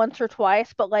like once or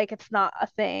twice, but like it's not a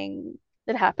thing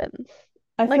that happens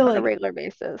I like feel on a like regular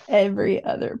basis. every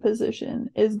other position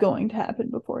is going to happen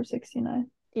before 69.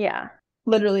 Yeah.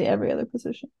 Literally every other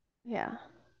position. Yeah.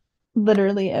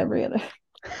 Literally every other.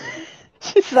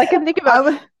 Just I can think I about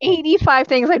would 85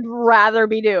 things I'd rather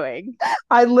be doing,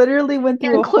 I literally went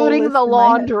through a whole including list the in my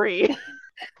head. laundry.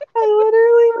 I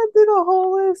literally went through the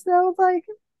whole list and I was like,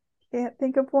 can't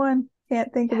think of one.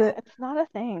 Can't think of Yeah, it. it's not a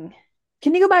thing.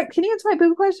 Can you go back? Can you answer my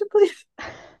boob question, please?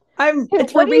 Hey,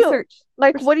 It's for research.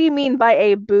 what do you mean by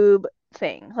a boob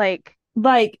thing? Like,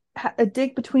 Like a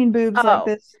dick between boobs like oh,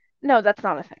 this. no, that's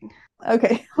not a thing.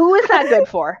 Okay. Who is that good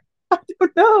for? I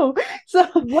don't know. So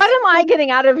What am I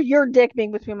getting out of your dick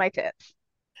being between my tits?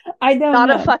 I don't Not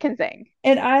a know. fucking thing.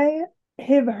 And I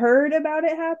have heard about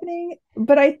it happening,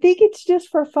 but I think it's just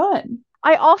for fun.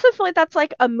 I also feel like that's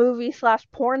like a movie slash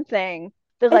porn thing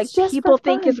that It's like just for people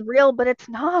think fun. is real, but it's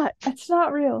not. It's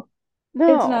not real. It's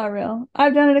No. not real.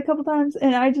 I've done it a couple times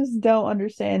and I just don't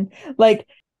understand. Like,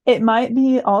 it might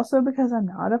be also because I'm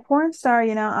not a porn star,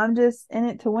 I'm just in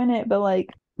it to win it, but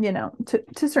like, to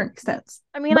certain extents.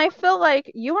 I mean, But I feel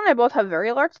like you and I both have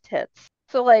very large tits.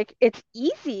 So like it's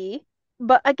easy,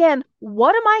 but again,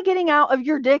 what am I getting out of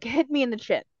your dick hit me in the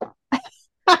chin?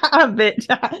 bitch.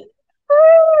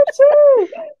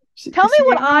 Tell me She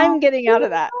what ain't I'm wrong. getting She out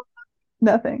of ain't that. wrong.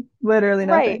 Nothing. Literally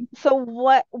Right. nothing. So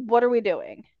what are we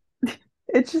doing?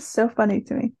 It's just so funny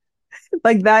to me.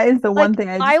 Like that is the one Like thing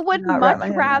I I just would cannot wrap my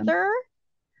much head around. rather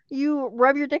you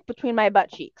rub your dick between my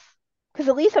butt cheeks because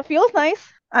at least it feels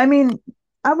nice. I mean,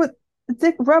 I would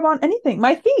dick rub on anything.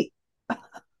 My feet.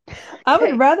 I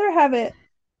would Okay. rather have it.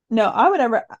 No, I would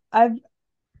ever. I've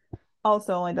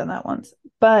also only done that once,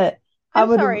 but I I'm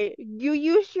would. sorry. You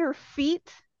use your feet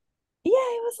Yeah,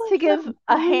 it was to like for give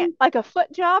a a hand, brief, like a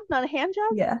foot job, not a hand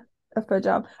job? yeah, a foot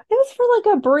job. It was for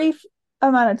like a brief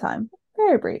amount of time,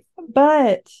 very brief.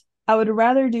 But I would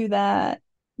rather do that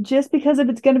just because if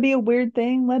it's gonna be a weird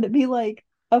thing, let it be like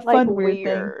a Like fun weird thing.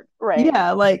 weird, right?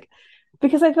 Yeah, like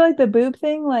because I feel like the boob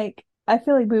thing, like I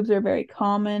feel like boobs are a very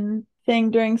common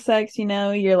thing during sex.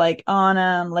 You're like on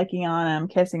them, licking on them,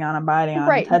 kissing on them, biting on them,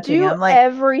 Right. touching Do them, like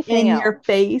everything in your else.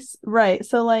 face, right?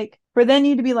 So like for then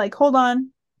you to be like, hold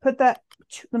on, put that,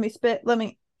 let me spit, let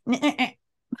me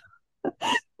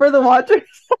for the watchers.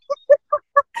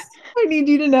 I need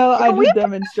you to know I Can we just put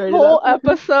demonstrated whole that for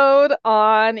you. episode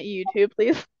on YouTube,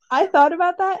 please? I thought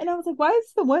about that and I was like, why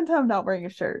is the one time I'm not wearing a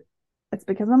shirt? It's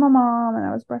because I'm a mom and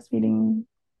I was breastfeeding.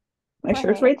 My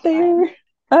shirt's Right, right it's fine.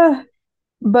 there.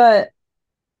 But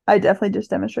I definitely just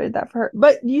demonstrated that for her.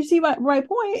 But you see my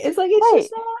point? It's like it's Right.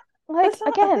 just not Like, that's not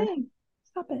a again, thing.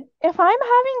 Stop it. if I'm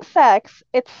having sex,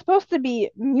 it's supposed to be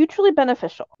mutually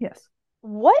beneficial. Yes.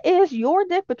 What is your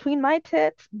dick between my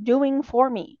tits doing for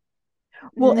me?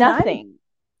 Well, and Nothing.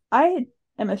 I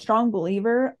am a strong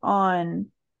believer on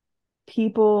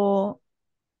people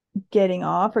getting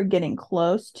off or getting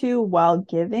close to while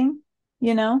giving,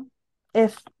 you know?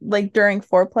 If like during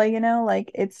foreplay,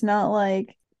 like it's not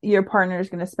like your partner is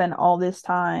going to spend all this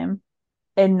time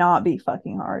and not be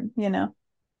fucking hard.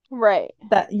 Right.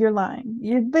 That you're lying.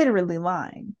 You're literally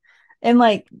lying. And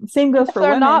like same And goes if for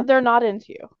women. they're not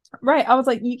into you. Right. I was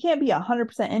like, you can't be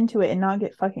 100% into it and not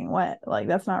get fucking wet. Like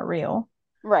that's not real.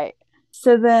 Right.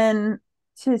 So then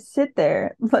to sit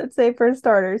there, let's say for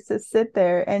starters, to sit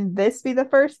there and this be the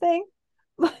first thing.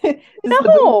 Is the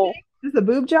boob No, thing? Is the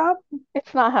boob job?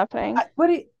 it's not happening. What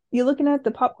are you looking at the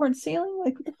popcorn ceiling?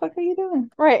 Like what the fuck are you doing?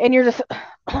 Right. And you're just,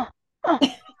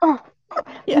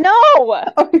 Yeah. no,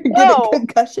 Oh, you're getting no.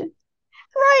 concussion.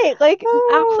 Right. Like,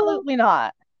 Oh. absolutely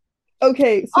not.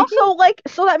 Okay, speaking. Also, like,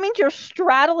 so that means you're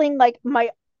straddling like my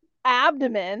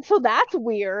abdomen. So that's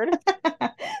weird.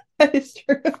 That is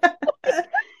true. The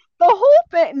whole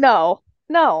thing. No,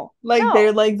 no, Like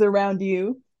their no. legs around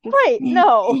you. Right.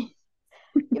 No.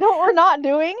 You know what we're not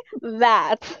doing?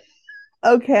 That.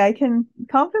 Okay, I can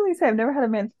confidently say I've never had a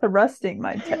man thrusting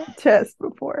my chest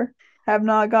before. Have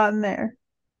not gotten there.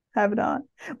 Have not.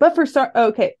 But for start,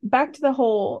 okay, back to the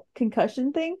whole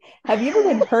concussion thing. Have you ever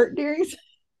been hurt during?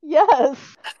 Yes.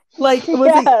 Like,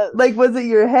 Yes. was it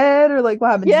your head or like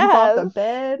what happened? Did you fall off the Yes.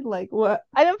 bed? Like what?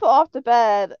 I didn't fall off the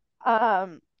bed.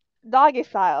 Um, Doggy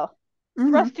style. Hmm.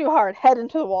 Thrust too hard, head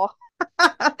into the wall. I'm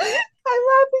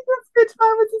laughing because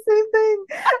mine was the same thing,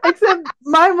 except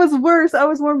mine was worse. I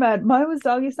was more mad. Mine was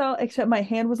doggy style, except my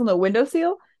hand was on the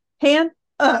windowsill. Hand,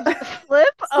 Did you slip?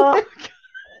 Oh,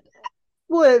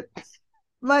 split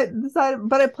my side,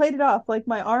 but I played it off. Like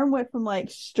my arm went from like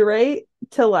straight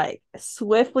to like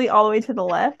swiftly all the way to the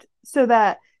left, so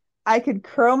that I could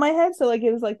curl my head. So like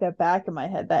it was like the back of my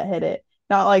head that hit it,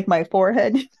 not like my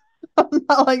forehead,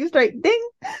 not like straight ding.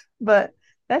 But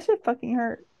that shit fucking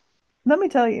hurt. Let me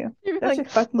tell you, you're that like, shit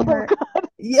fucking oh hurt. god.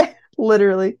 Yeah,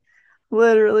 literally,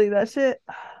 literally that shit.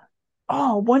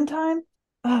 Oh, one time,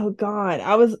 oh God,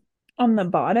 I was on the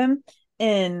bottom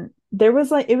and there was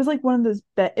like it was like one of those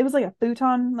bed. It was like a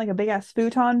futon, like a big ass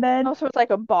futon bed. Oh, so it's like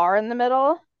a bar in the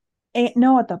middle. And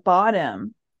no, at the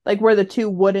bottom, like where the two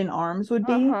wooden arms would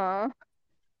be, Uh-huh.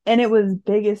 and it was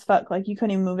big as fuck. Like you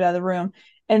couldn't even move it out of the room.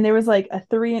 And there was like a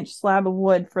 3-inch slab of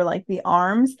wood for like the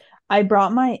arms. I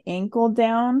brought my ankle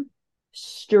down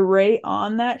straight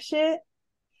on that shit.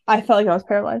 I felt like I was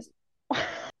paralyzed.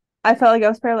 I felt like I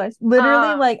was paralyzed. Literally,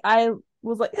 Um, like I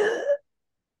was like,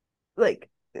 like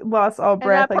lost all and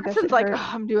breath. that Like that person's shit like, oh,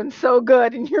 hurt. I'm doing so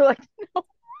good, and you're like,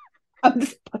 I'm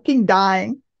just fucking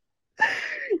dying.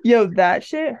 Yo, that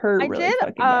shit hurt really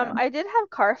fucking bad. I did have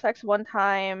car sex one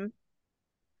time,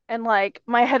 and like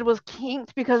my head was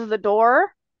kinked because of the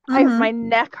door. My Mm-hmm.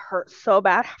 neck hurt so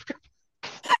bad after.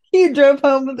 You drove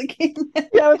home with the king.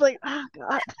 Yeah, I was like, oh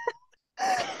god.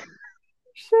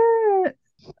 Shit.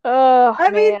 Oh I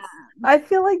mean, man. I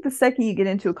feel like the second you get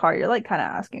into a car, you're like kind of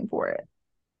asking for it.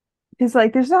 Because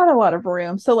like there's not a lot of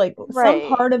room. So like some Right.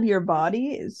 part of your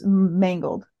body is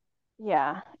mangled.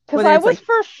 Yeah. Because Whether I it's was like,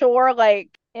 for sure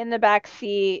like in the back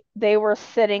seat, they were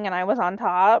sitting and I was on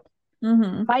top.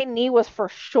 mm-hmm. My knee was for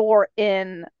sure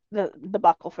in the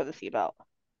buckle for the seatbelt.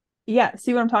 Yeah,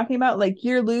 see what I'm talking about? Like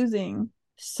you're losing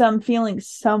some feeling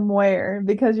somewhere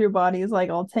because your body is like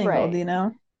all tangled, Right. you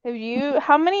know?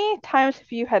 How many times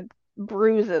have you had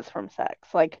bruises from sex?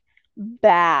 Like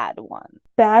bad ones?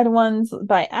 Bad ones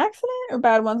by accident or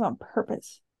bad ones on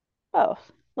purpose? Both.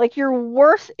 Like your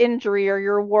worst injury or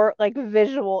your like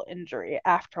visual injury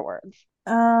afterwards.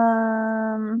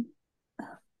 Um,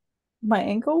 My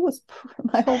ankle was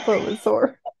my whole foot was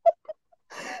sore.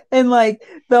 And like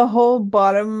the whole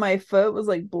bottom of my foot was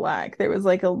like black. There was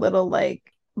like a little like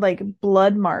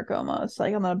blood mark almost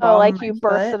like on the Oh, bottom of like my you foot.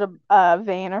 bursted a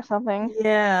vein or something?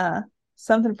 Yeah.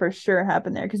 Something for sure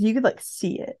happened there because you could like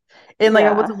see it. And like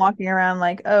I Yeah, wasn't walking around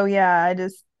like, oh yeah, I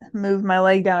just moved my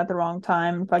leg down at the wrong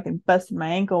time and fucking busted my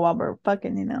ankle while we're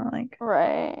fucking, like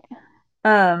right.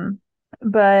 um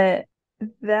but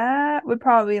that would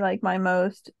probably be like my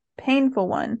most painful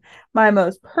one. My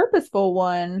most purposeful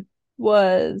one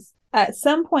was at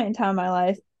some point in time in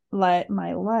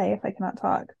my life, I cannot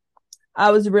talk.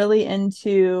 I was really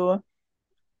into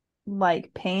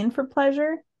like pain for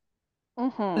pleasure.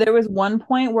 Mm-hmm. There was one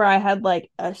point where I had like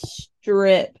a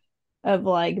strip of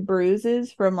like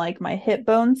bruises from like my hip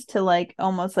bones to like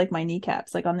almost like my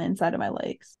kneecaps, like on the inside of my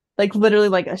legs. Like literally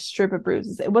like a strip of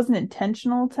bruises. It wasn't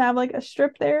intentional to have like a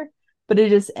strip there, but it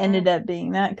just ended up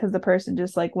being that because the person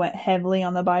just like went heavily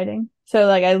on the biting. So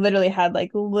like I literally had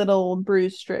like little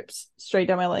bruise strips straight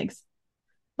down my legs,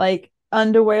 like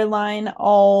underwear line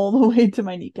all the way to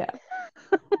my kneecap.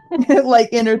 Like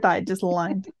inner thigh, just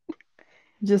lined.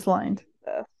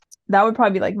 That would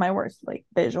probably be like my worst like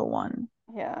visual one.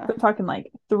 Yeah, I'm talking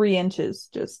like 3 inches.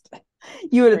 Just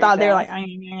you would have straight thought they were down.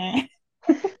 like,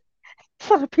 It's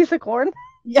not a piece of corn.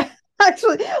 yeah,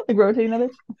 actually, like rotating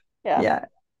others. Yeah. Yeah.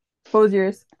 What was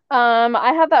yours?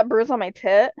 I had that bruise on my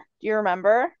tit. Do you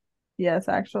remember? Yes,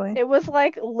 actually, It was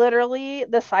like literally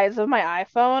the size of my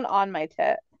iPhone on my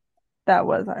tit. that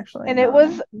was actually And not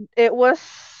nice. it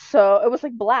was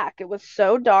like black. It was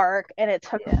so dark and it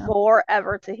took Yeah,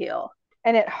 forever to heal.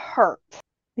 And it hurt.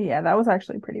 yeah, that was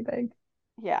actually pretty big.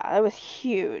 Yeah, it was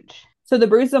huge. So the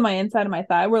bruises on my inside of my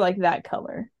thigh were like that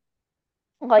color,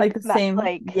 like Like the that, same.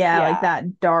 like, Yeah, like yeah,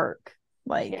 that dark.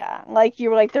 Like yeah. Like you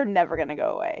were like, they're never gonna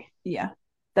go away. yeah,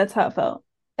 that's how it felt.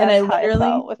 And That's I how I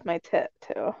literally, felt with my tit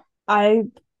too. I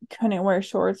couldn't wear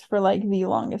shorts for like the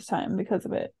longest time because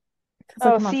of it. Because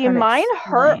like Oh, I'm not see, trying to mine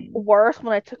hurt explain. worse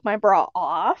when I took my bra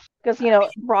off because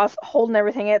bra's holding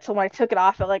everything in. So when I took it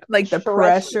off, it like Like the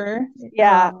stretched. pressure.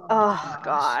 Yeah. Oh Oh gosh.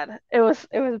 God, it was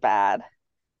bad.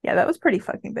 Yeah, that was pretty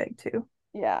fucking big too.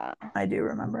 Yeah, I do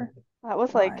remember. that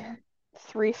was like Wild.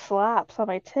 3 slaps on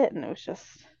my tit, and it was just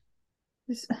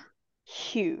Just-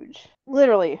 huge.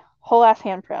 Literally, whole ass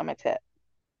handprint on my tit,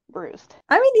 bruised.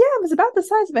 I mean, yeah, it was about the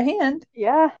size of a hand.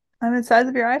 Yeah, I mean, the size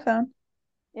of your iPhone.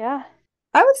 yeah.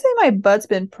 I would say my butt's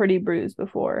been pretty bruised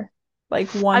before.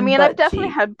 Like I one mean, I've butt definitely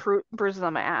cheek. had bruises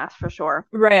on my ass for sure.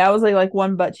 Right. I was like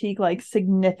one butt cheek, like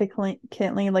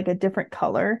significantly like a different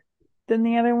color than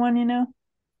the other one.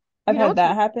 I've You know had what's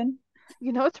that happen.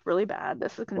 you know what's really bad?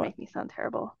 This is gonna What? make me sound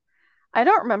terrible. I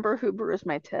don't remember who bruised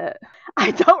my tit.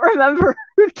 I don't remember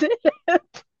who did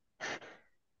it.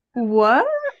 What?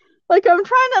 Like I'm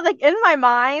trying to like in my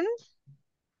mind.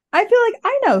 I feel like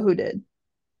I know who did.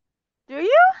 Do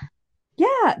you?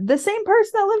 Yeah, the same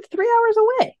person that lived 3 hours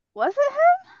away. Was it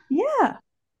him? Yeah.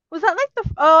 Was that like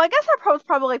the? Oh, I guess that was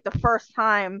probably like the first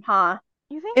time, huh?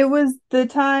 You think? It was the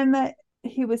time that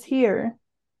he was here,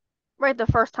 Right, the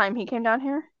first time he came down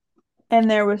here. and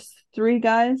there was 3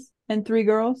 guys and 3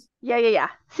 girls. Yeah, yeah, yeah.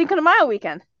 Cinco de Mayo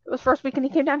weekend. It was first weekend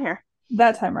he came down here.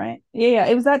 That time, right? Yeah, yeah,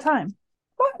 it was that time.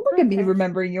 What? Look at me Okay.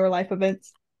 remembering your life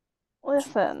events.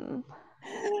 Listen,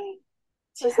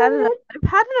 She said it. I've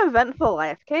had an eventful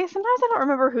life. Okay, sometimes I don't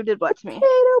remember who did what to me.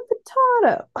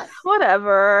 Potato,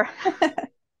 Whatever. potato.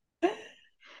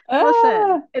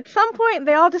 Listen, Ah, at some point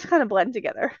they all just kind of blend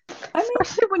together, I mean,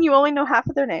 especially when you only know half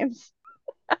of their names.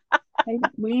 hey,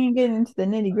 we ain't getting into the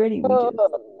nitty gritty. We just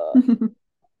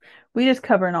we just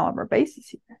covering all of our bases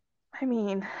here. I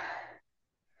mean,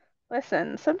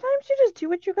 listen, sometimes you just do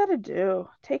what you gotta do.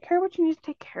 Take care of what you need to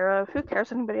take care of. Who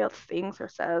cares what anybody else thinks or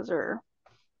says or,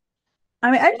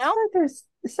 I mean, I you just know? feel like there's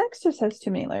sex just has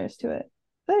too many layers to it.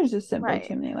 There's just simply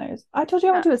too Right. many layers. I told you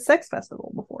I went Yeah. to a sex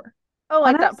festival before Oh,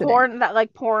 on like accident. that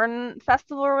like porn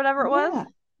festival or whatever it was? Yeah,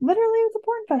 literally, it was a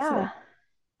porn Yeah. festival.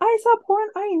 I saw porn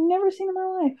I ain't never seen in my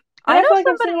life, and I I know feel like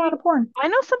I've seen a lot somebody of porn. I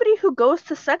know somebody who goes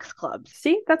to sex clubs,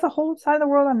 See, that's a whole side of the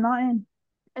world I'm not in.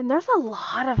 and there's a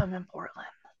lot of them in Portland.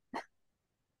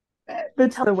 He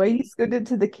But the tells way you me scoot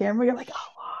to the camera, you're like,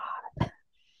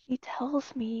 he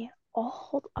tells me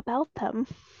all about them.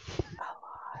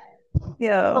 oh,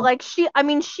 But yo, like I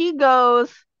mean, she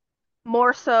goes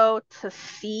more so to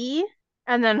see,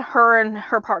 and then her and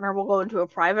her partner will go into a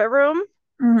private room.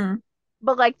 hmm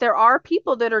But like, there are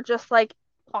people that are just like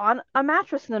on a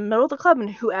mattress in the middle of the club, and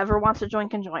whoever wants to join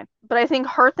can join. But I think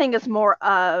her thing is more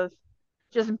of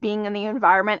just being in the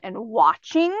environment and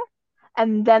watching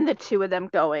and then the two of them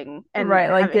going and Right,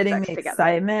 like having getting sex the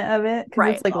together. excitement of it because Right.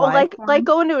 it's like Oh, live like porn.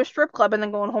 going to a strip club and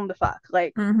then going home to fuck.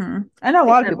 Like, I know a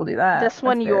lot of except people do that. this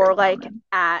That's one very you're like common.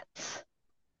 at,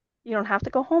 you don't have to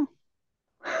go home.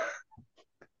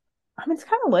 I mean, it's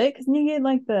kind of lit because you get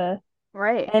like the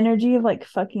Right. energy of like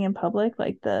fucking in public,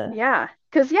 like the Yeah.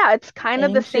 Because, yeah, it's kind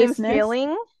of the same anxiousness.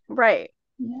 feeling. Right.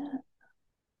 Yeah,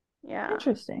 Yeah.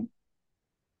 interesting.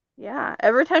 Yeah.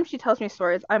 Every time she tells me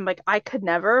stories, I'm like, I could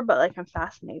never, but like, I'm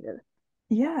fascinated.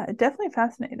 Yeah, definitely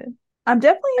fascinated. I'm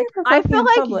definitely here Like, for I fucking feel in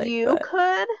like public, you but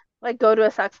could like go to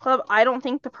a sex club. I don't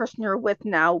think the person you're with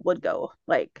now would go.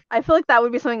 Like, I feel like that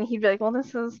would be something he'd be like, well,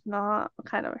 this is not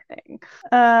kind of a thing.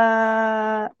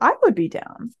 I would be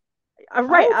down. I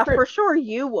Right. would For sure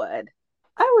you would.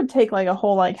 I would take like a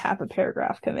whole like half a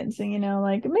paragraph convincing,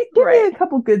 like give me Right. a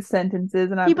couple good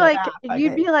sentences and I'd He'd be be like, like, fuck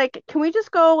you'd it. be like, can we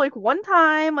just go like one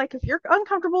time? Like, if you're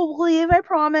uncomfortable, we'll leave, I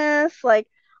promise. Like,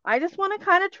 I just want to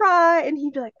kind of try. And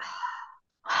he'd be like,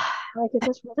 like, is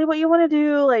this really what you want to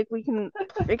do? Like, we can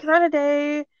figure out a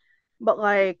day. But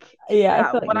like, Yeah, I yeah,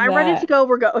 feel when like I'm ready to that. go,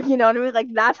 we're going. You know what I mean? Like,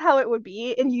 that's how it would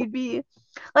be. And you'd be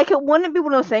like, it wouldn't be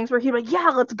one of those things where he'd be like, yeah,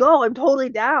 let's go. I'm totally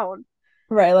down.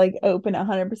 Right, like open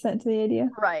 100% to the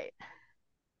idea. Right.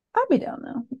 I'd be down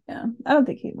though. Yeah, I don't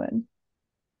think he would.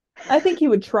 I think he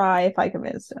would try if I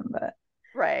convinced him, but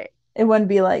Right. it wouldn't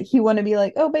be like he wouldn't be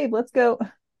like, oh babe, let's go.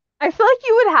 I feel like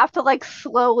you would have to like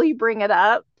slowly bring it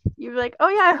up. You'd be like, oh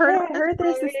yeah, I heard Hey, about I this heard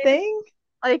there's this place. thing.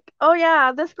 Like, oh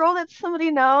yeah, this girl that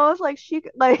somebody knows, like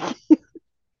like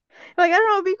I don't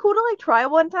know, it'd be cool to like try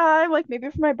one time, like maybe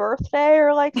for my birthday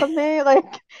or like something, like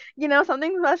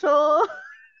something special.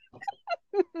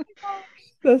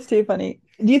 That's too funny.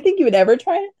 Do you think you would ever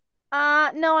try it?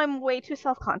 No, I'm way too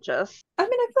self-conscious. I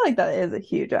mean, I feel like that is a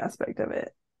huge aspect of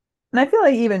it. And I feel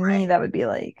like even me, Right. that would be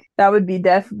like that'd be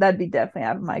definitely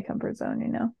out of my comfort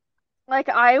zone. Like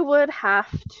I would have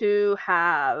to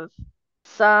have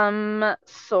some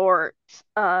sort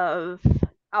of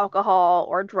alcohol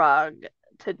or drug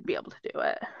to be able to do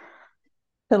it.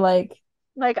 To like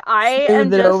Like I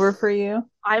am smooth it over for just you.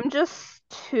 I'm just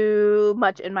too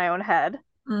much in my own head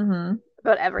hmm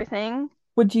about everything.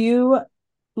 Would you,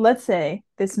 let's say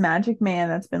this magic man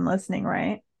that's been listening,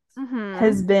 right,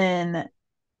 has Mm-hmm. been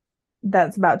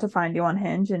that's about to find you on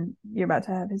Hinge and you're about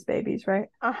to have his babies, right?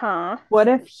 Uh-huh. What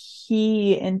if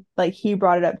he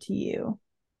brought it up to you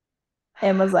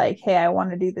and was like, "Hey, I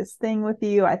want to do this thing with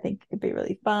you. I think it could be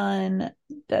really fun."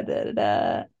 Da da da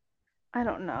da. I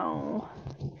don't know.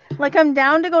 Like I'm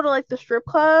down to go to like the strip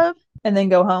club. And then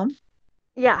go home,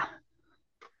 Yeah.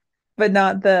 but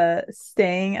not the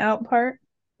staying out part.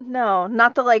 No,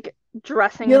 not the like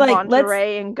dressing You're in like,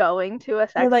 lingerie and going to a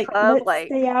sex club. let's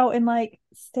stay Like, out and like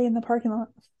stay in the parking lot.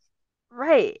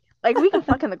 right. Like we can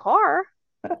fuck in the car,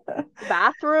 the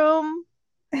bathroom,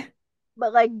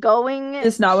 but like going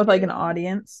Just not with like an to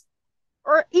audience.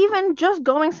 or even just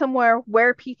going somewhere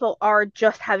where people are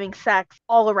just having sex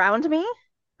all around me.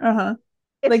 Uh-huh.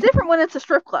 It's Like, different when it's a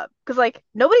strip club because like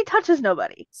nobody touches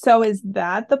nobody. so is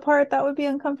that the part that would be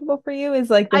uncomfortable for you? Is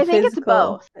like the I think it's physical,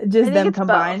 both. I just think them it's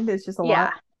both. combined is just a Yeah.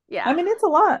 lot. I Yeah. mean, it's a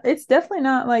lot. It's definitely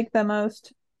not like the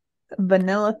most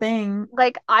vanilla thing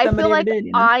Like I feel somebody ever like did.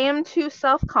 I am too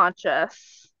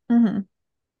self-conscious hmm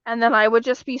and then I would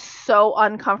just be so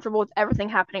uncomfortable with everything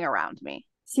happening around me.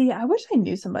 See, I wish I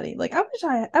knew somebody. Like, I wish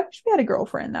we had a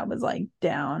girlfriend that was like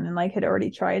down and like had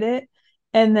already tried it.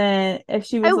 And then if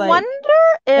she I was like, wonder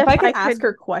if if I could I ask could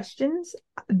her questions,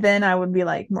 then I would be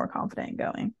like more confident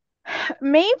going.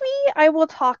 maybe I will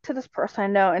talk to this person I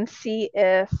know and see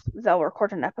if they'll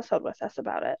record an episode with us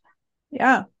about it.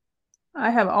 Yeah,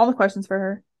 I have all the questions for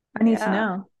her. I need to Yeah,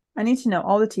 know. I need to know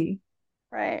all the tea.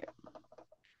 right.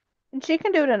 And she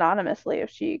can do it anonymously if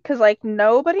she, because like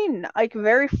nobody, like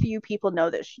very few people know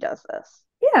that she does this.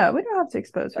 Yeah, we don't have to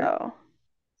expose her. So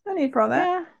No need for all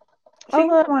that. yeah, She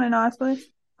can I'll come on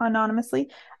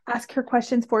anonymously, ask her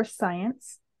questions for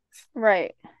science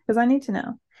right. because I need to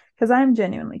know. Because I'm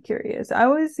genuinely curious. I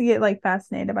always get like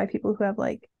fascinated by people who have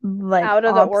like Out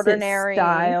of the opposite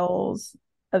ordinary. styles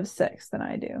of sex than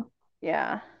I do.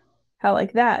 Yeah, How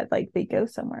like that, like they go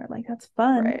somewhere. Like that's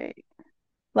fun. right.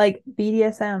 Like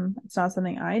BDSM, it's not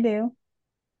something I do.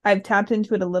 I've tapped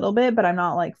into it a little bit, but I'm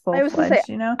not like I full was to say,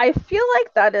 fledged. I feel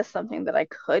like that is something that I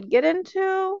could get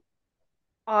into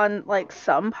on like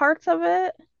some parts of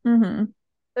it. hmm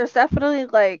There's definitely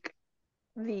like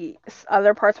the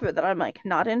other parts of it that I'm like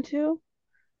not into,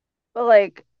 but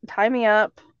like tie me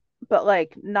up, but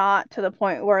like not to the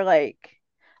point where like,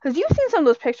 because you've seen some of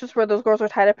those pictures where those girls are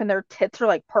tied up and their tits are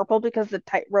like purple because the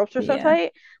tight ropes are so Yeah.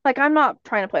 tight. Like I'm not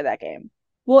trying to play that game.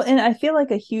 Well, and I feel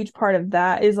like a huge part of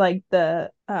that is like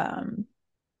the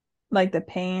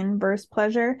pain versus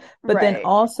pleasure, but then Right.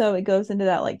 also it goes into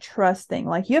that like trust thing.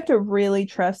 Like you have to really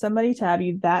trust somebody to have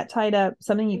you that tied up,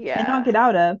 something you cannot Yeah. get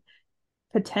out of,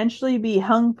 potentially be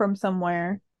hung from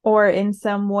somewhere or in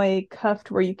some way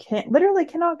cuffed where you can't literally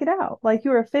cannot get out. Like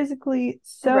you are physically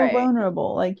so Right.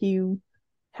 vulnerable. Like you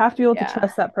have to be able to Yeah.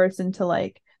 trust that person to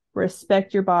like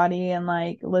respect your body and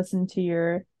like listen to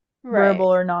your Right.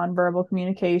 verbal or nonverbal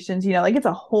communications. Like it's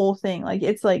a whole thing. Like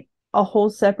it's like a whole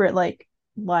separate like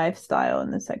lifestyle in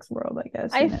the sex world, I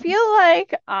guess. I feel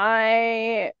like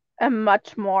I am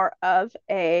much more of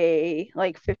a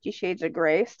like 50 Shades of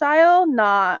Grey style,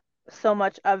 not so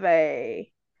much of a,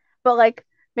 but like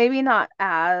maybe not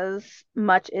as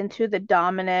much into the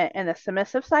dominant and the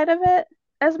submissive side of it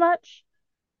as much,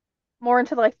 more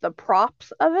into like the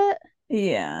props of it.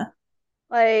 Yeah.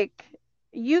 Like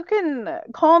you can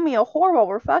call me a whore while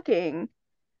we're fucking,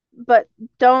 but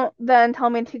don't then tell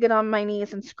me to get on my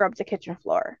knees and scrub the kitchen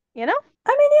floor, you know?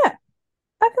 I mean, yeah,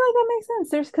 I feel like that makes sense.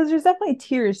 There's definitely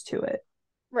tiers to it.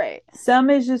 Right. Some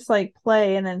is just like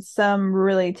play, and then some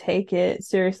really take it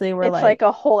seriously. Where It's like, like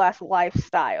a whole ass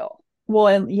lifestyle. well,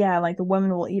 and yeah, like the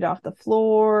women will eat off the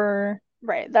floor,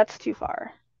 Right. That's too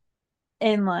far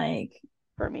and like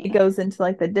for it me. goes into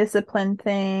like the discipline Right.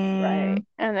 thing,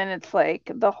 And then it's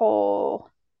like the whole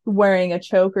wearing a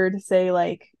choker to say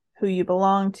like who you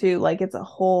belong to. Like it's a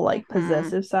whole like mhm,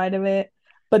 possessive side of it.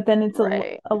 But then it's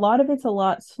right. a lot of it's a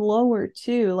lot slower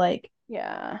too. Like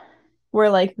Yeah. where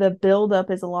like the buildup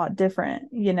is a lot different,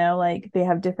 like they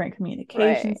have different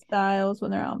communication Right. styles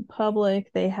when they're out in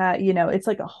public. They have, it's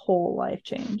like a whole life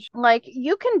change. Like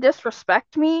you can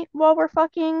disrespect me while we're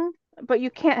fucking, but you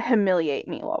can't humiliate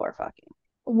me while we're fucking.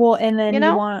 Well, and then You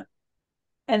know?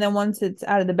 once it's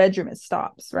out of the bedroom, it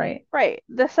stops, right? Right.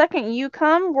 The second you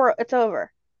come, it's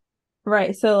over.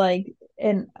 Right. So like,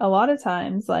 and a lot of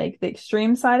times, like the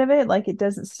extreme side of it, like it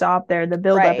doesn't stop there. The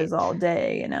buildup Right. is all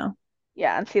day.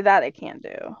 Yeah, and see that I can't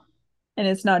do. And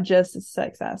it's not just a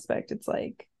sex aspect. It's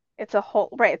like, It's a whole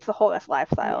right, it's the whole S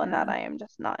lifestyle and that yeah. I am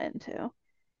just not into.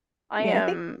 I Yeah, I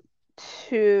think am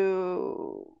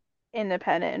too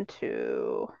independent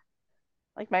to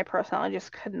like my personality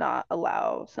just could not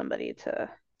allow somebody to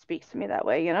speak to me that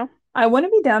way, you know? I want to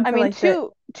be down I for mean, like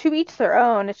to each their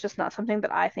own. It's just not something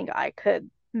that I think I could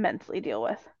mentally deal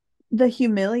with. the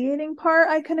humiliating part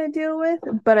I couldn't deal with,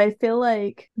 but I feel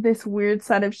like this weird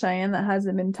side of Cheyenne that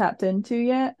hasn't been tapped into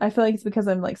yet. I feel like it's because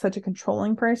I'm like such a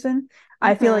controlling person.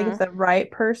 I feel like if Hmm. the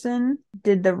right person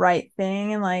did the right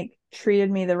thing and like treated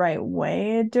me the right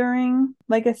way during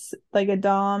like a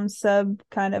dom sub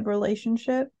kind of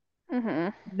relationship, Hmm.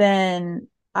 then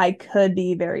I could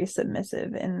be very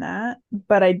submissive in that,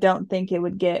 but I don't think it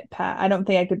would get past. I don't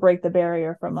think I could break the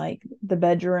barrier from like the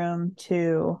bedroom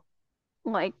to,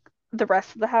 Like the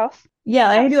rest of the house, yeah,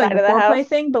 I could do like outside the of the foreplay house.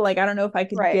 thing, but like I don't know if I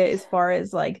could Right. get as far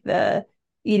as like the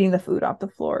eating the food off the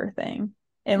floor thing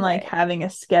and like Right. having a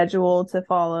schedule to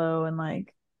follow and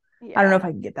like I don't know Yeah. if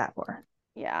I can get that far.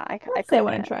 Yeah, I Let's say I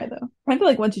want to couldn't. try though. I feel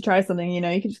like once you try something, you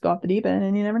can just go off the deep end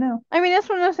and you never know. I mean, it's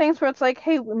one of those things where it's like,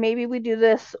 hey, maybe we do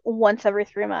this once every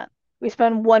 3 months. We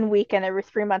spend one weekend every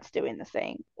 3 months doing the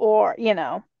thing. Or,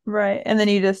 Right. And then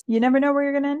you never know where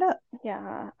you're gonna end up.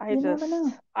 yeah, You never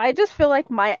know. I just feel like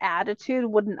my attitude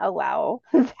wouldn't allow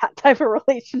that type of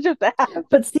relationship to happen.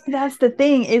 But see, that's the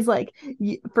thing is like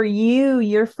for you,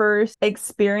 your first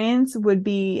experience would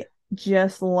be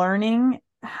just learning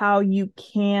how you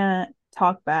can't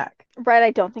talk back. Right,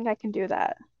 I don't think I can do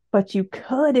that. But you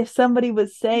could if somebody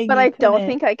was saying But you I don't couldn't.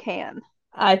 think I can.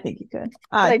 I think you could.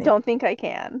 But I don't think I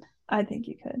can. I think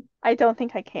you could. I don't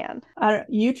think I can. I don't,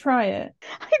 you try it.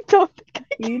 I don't think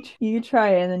I can. You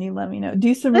try it and then you let me know.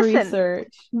 Do some Listen,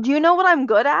 research. do you know what I'm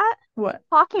good at? What?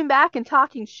 Talking back and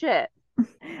talking shit.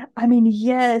 I mean,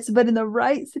 yes, but in the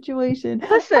right situation, I'm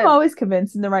Listen, always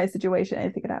convinced in the right situation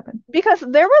anything could happen. because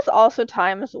there was also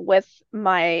times with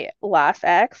my last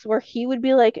ex where he would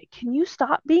be like, "Can you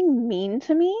stop being mean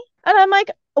to me?" And I'm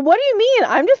like, "What do you mean?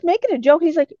 I'm just making a joke."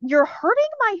 He's like, "You're hurting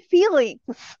my feelings."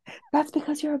 That's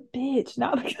because you're a bitch,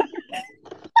 not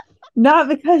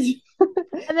because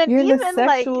And then you're in the even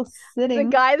like sexual the sitting.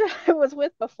 guy that I was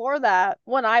with before that,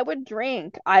 when I would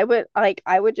drink, I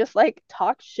would just like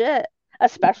talk shit.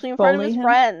 especially in front of Bully his him?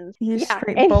 friends. You Yeah.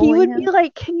 straight And he bully would be him?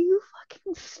 like, "Can you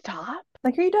fucking stop?"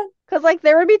 Like, are you done? Because like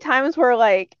there would be times where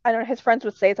like I don't know his friends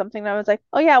would say something and I was like,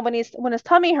 "Oh yeah, when his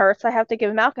tummy hurts, I have to give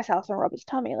him Alka-Seltz and rub his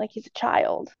tummy like he's a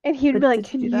child." And he'd be But like,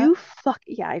 did you "Can do that? you fuck?"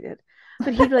 Yeah, I did.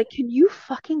 But he'd be like, "Can you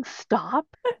fucking stop?"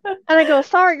 And I go,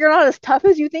 "Sorry, you're not as tough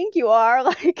as you think you are."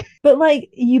 Like But like,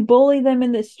 you bully them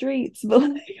in the streets, but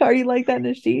like, are you like that in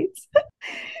the sheets?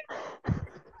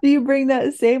 Do you bring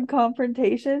that same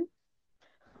confrontation?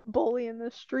 bully in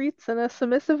the streets and a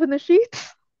submissive in the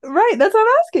sheets. Right, that's what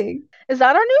I'm asking. Is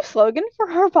that our new slogan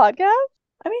for our podcast?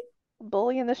 I mean,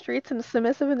 Bully in the streets and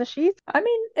submissive in the sheets?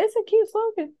 it's a cute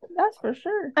slogan, that's for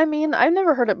sure. I mean, I've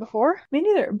never heard it before. Me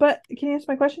neither. But can you answer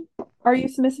my question? Are you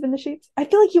submissive in the sheets? I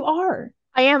feel like you are.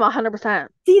 I am 100%.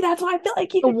 See, that's why I feel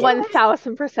like you could do it.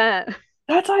 1000%.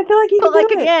 That's why I feel like you But could like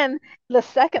do it. again, the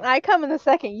second I come and the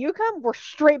second you come, we're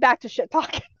straight back to shit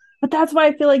talking But that's why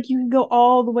I feel like you can go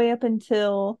all the way up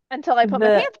until until I put my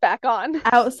the pants back on.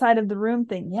 outside of the room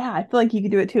thing. Yeah, I feel like you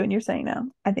could do it too. And you're saying no.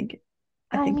 I I think you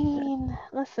could. mean,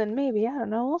 listen, maybe, I don't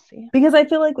know, we'll see. Because I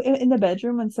feel like in the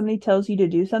bedroom, when somebody tells you to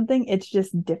do something, it's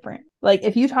just different. Like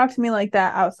if you talk to me like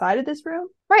that outside of this room,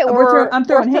 Right, I'm we're throwing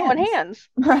throwing hands. hands.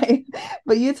 Right.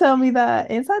 But you tell me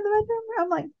that inside the bedroom, I'm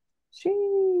like, Hey,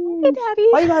 sheesh. daddy.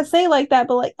 Why you gotta say it like that?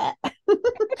 But like,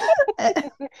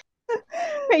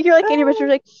 Right, you're like in your bedroom,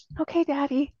 like, okay,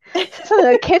 daddy. So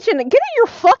in the kitchen, get it your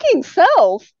fucking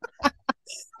self.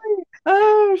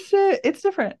 oh shit, it's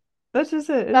different. That's just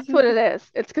it. It's That's just what it is.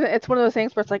 It's one of those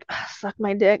things where it's like, suck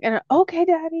my dick, and okay,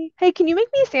 daddy. Hey, can you make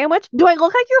me a sandwich? Do I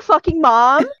look like your fucking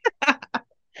mom?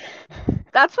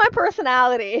 That's my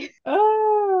personality.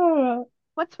 oh,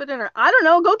 What's for dinner? I don't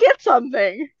know. Go get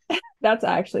something. that's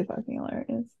actually fucking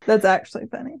hilarious. That's actually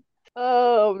funny.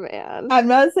 Oh man. I'm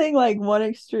not saying like one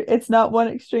extreme, it's not one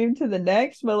extreme to the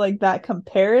next, but like that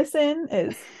comparison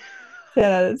is 10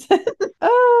 out of 10.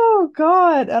 Oh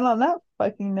God. And on that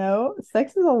fucking note,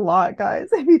 sex is a lot, guys,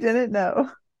 if you didn't know.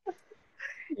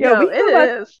 Yeah, Yo, we it can go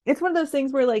back. is. It's one of those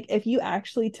things where like if you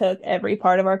actually took every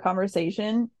part of our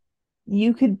conversation,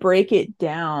 you could break it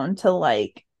down to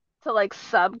like To like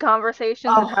sub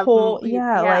conversations a and have whole,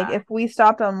 yeah, like yeah. if we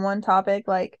stopped on one topic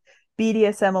like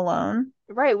BDSM alone,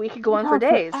 Right, we could go we on for talk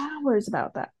for days. hours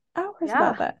about that. Hours Yeah.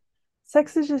 about that.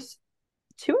 Sex is just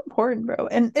too important, bro.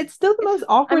 And it's still the It's most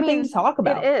I awkward thing to mean, talk it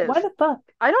about. is. Why the fuck?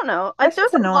 I don't know. Like That's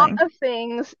there's just a lot annoying. of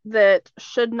things that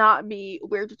should not be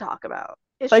weird to talk about.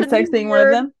 It Like shouldn't be sex being one of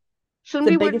weird. them, Shouldn't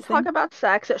the be weird to biggest talk thing. about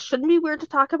sex. It shouldn't be weird to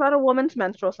talk about a woman's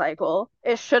menstrual cycle.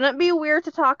 It shouldn't be weird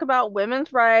to talk about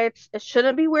women's rights. It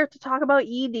shouldn't be weird to talk about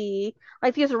ED.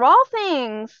 Like these are all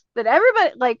things that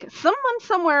everybody, like someone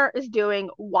somewhere is doing.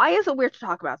 Why is it weird to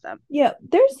talk about them? Yeah,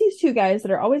 there's these two guys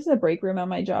that are always in the break room at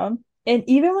my job. And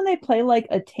even when they play like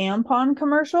a tampon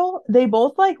commercial, they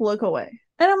both like look away.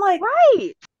 And I'm like,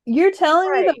 Right. you're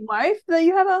telling me the Right. wife that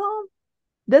you have at home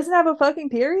doesn't have a fucking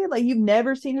period? Like you've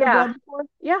never seen her Yeah. blood before?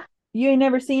 Yeah. You ain't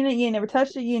never seen it, you ain't never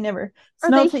touched it, you ain't never Or they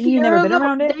smelt it, you ain't never hear been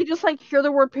around it. they just like hear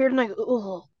the word period and like,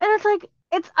 ugh. And it's like,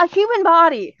 it's a human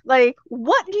body. Like,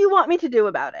 what do you want me to do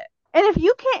about it? And if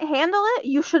you can't handle it,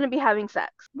 you shouldn't be having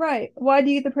sex. Right. Why do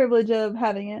you get the privilege of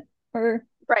having it or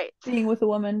Right. being with a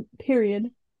woman, period?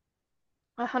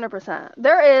 100%.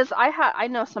 There is, I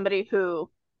know somebody who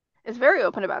is very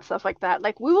open about stuff like that.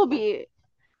 Like we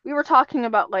were talking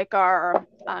about like our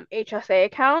HSA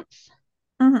accounts,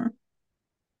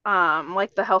 Mm-hmm.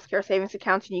 like the healthcare savings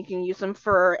accounts, and you can use them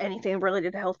for anything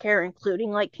related to healthcare,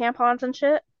 including like tampons and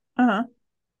shit. Uh-huh.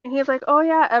 And he's like, "Oh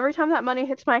yeah, every time that money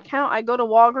hits my account, I go to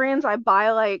Walgreens, I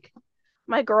buy like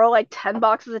my girl like 10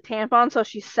 boxes of tampons so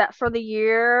she's set for the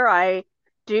year. I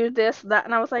do this, that."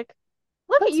 And I was like,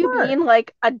 "Look at That's you smart. being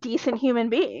like a decent human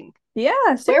being." Yeah,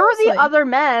 Where are the seriously. other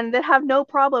men that have no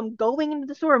problem going into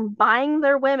the store and buying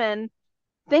their women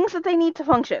things that they need to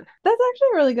function? That's actually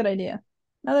a really good idea.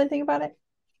 Now that I think about it,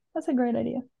 that's a great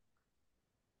idea.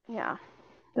 Yeah.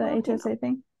 The Well, HSA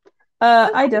thing. I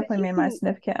I guess definitely you made my can.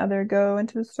 significant other go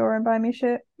into the store and buy me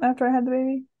shit after I had the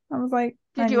baby. I was like,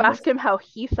 I Did you need ask this. him how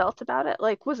he felt about it?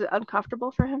 Like, was it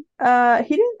uncomfortable for him? I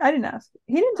didn't ask.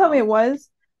 He didn't tell me Oh. it was,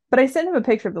 but I sent him a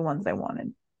picture of the ones I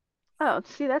wanted. Oh,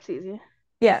 see, that's easy.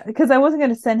 Yeah, because I wasn't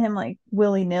gonna send him like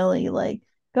willy-nilly, like,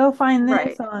 go find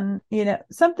this Right. on,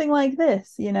 something like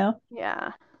this. Yeah.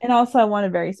 And also I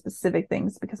wanted very specific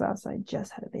things because also I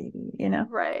just had a baby.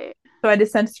 Right. So I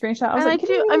just sent a screenshot. I was And like, can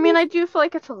you I give me mean, this? I do feel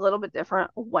like it's a little bit different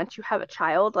once you have a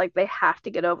child. Like, they have to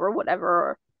get over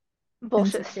whatever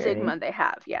bullshit Insecurity. stigma they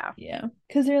have. Yeah. Yeah.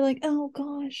 Because they're like, oh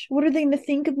gosh, what are they gonna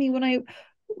think of me when I walk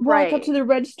up Right. to the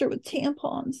register with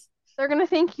tampons? They're gonna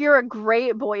think you're a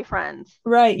great boyfriend.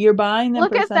 Right. You're buying them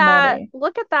Look for at that. somebody.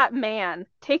 Look at that man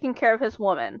taking care of his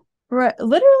woman. Right.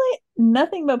 Literally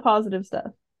nothing but positive stuff.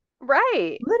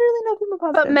 Right. Literally nothing but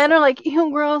But positive men stuff. are like,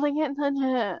 you girls, I can't touch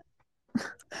it.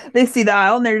 They see the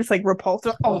aisle and they're just like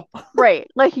repulsive. Oh. Right.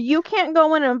 Like you can't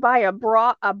go in and buy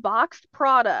a boxed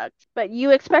product, but you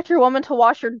expect your woman to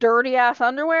wash your dirty ass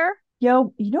underwear?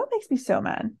 Yo, you know what makes me so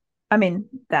mad? I mean,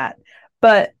 that.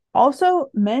 But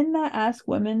also men that ask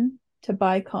women to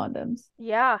buy condoms.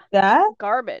 Yeah. That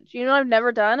Garbage. You know what I've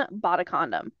never done? Bought a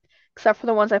condom. Except for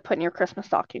the ones I put in your Christmas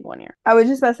stocking one year. I was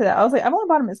just about to say that. I was like, I've only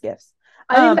bought them as gifts.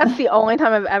 I think that's the only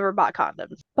time I've ever bought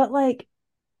condoms. But like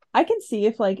I can see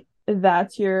if like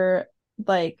that's your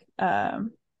like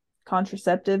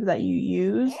contraceptive that you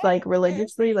use like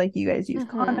religiously, like you guys use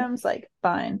condoms, like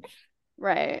fine.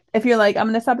 Right. If you're like, I'm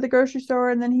gonna stop at the grocery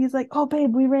store and then he's like, oh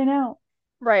babe, we ran out.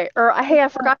 Right. Or hey, I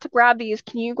forgot to grab these.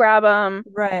 Can you grab them?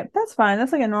 Right. That's fine.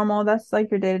 That's like a normal, that's like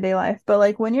your day-to-day life. But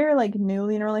like when you're like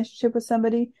newly in a relationship with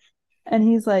somebody and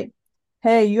he's like,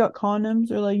 hey, you got condoms,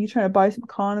 or like you trying to buy some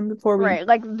condoms before we Right.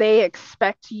 Like they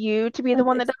expect you to be the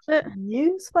one that does it.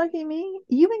 You fucking me?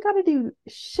 You ain't gotta do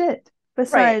shit Right.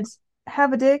 besides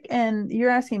have a dick and you're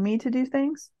asking me to do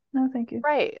things? No, thank you.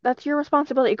 Right. That's your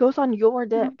responsibility. It goes on your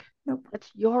dick. Nope.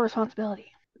 It's your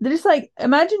responsibility. They're just like,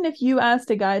 imagine if you asked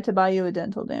a guy to buy you a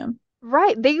dental dam.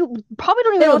 Right. They probably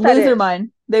don't even They know would what that lose their is.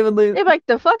 mind. They would lose. They'd be like,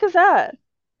 the fuck is that?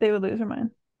 They would lose their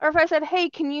mind. Or if I said, hey,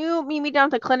 can you meet me down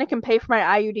at the clinic and pay for my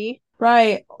IUD?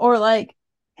 Right. Or like,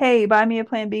 hey, buy me a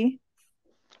Plan B.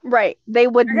 Right. They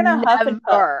would They're gonna huff and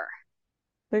puff. never.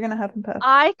 They're gonna huff and puff.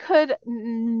 I could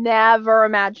never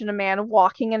imagine a man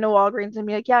walking into Walgreens and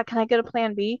be like, yeah, can I get a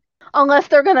Plan B? Unless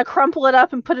they're gonna crumple it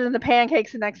up and put it in the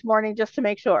pancakes the next morning just to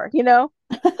make sure, you know?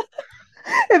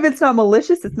 If it's not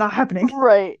malicious, it's not happening.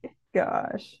 Right.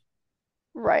 Gosh.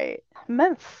 Right.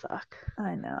 Men suck.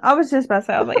 I know. I was just about to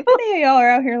say, I was like, if any of y'all are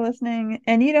out here listening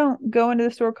and you don't go into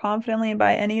the store confidently and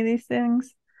buy any of these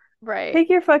things, Right. take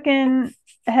your fucking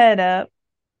head up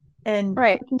and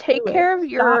Right. Take care of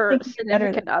your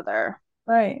significant other.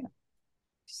 Right.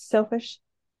 Selfish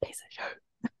piece of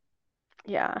shit.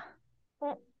 Yeah.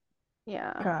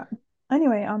 Yeah. God.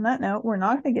 Anyway, on that note, we're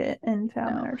not gonna get into how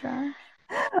men are trash.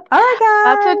 All right,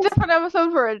 guys. That's a different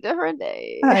episode for a different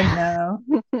day. I know.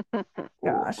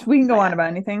 Gosh, we can go on about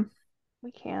anything.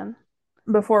 We can.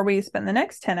 Before we spend the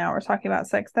next 10 hours talking about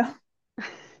sex, though.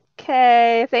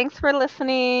 Okay. Thanks for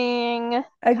listening.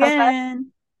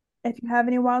 Again, if you have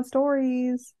any wild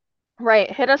stories,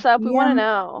 right, hit us up. We want to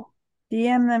know.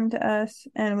 DM them to us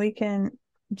and we can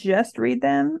just read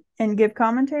them and give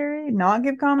commentary, not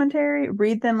give commentary,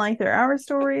 read them like they're our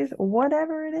stories,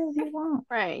 whatever it is you want.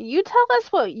 Right. You tell us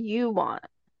what you want.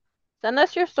 Send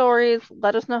us your stories.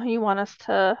 Let us know who you want us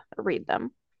to read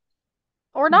them.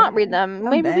 Or not read them.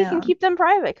 Maybe we can keep them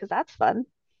private because that's fun.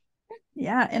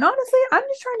 Yeah, and honestly, I'm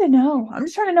just trying to know. I'm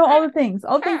just trying to know all the things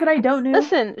that I don't know.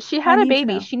 Listen, she had a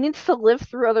baby. She needs to live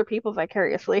through other people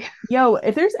vicariously. Yo,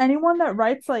 if there's anyone that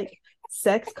writes like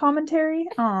sex commentary,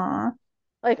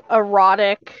 like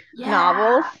erotic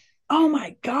novels. Oh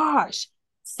my gosh.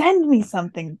 Send me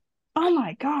something. Oh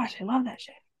my gosh, I love that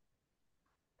shit.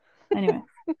 Anyway.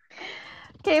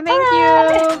 Okay, thank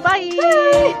you.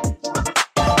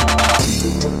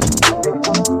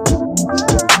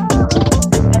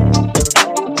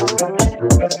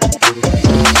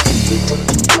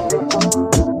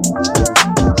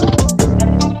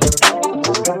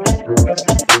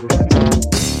 Bye.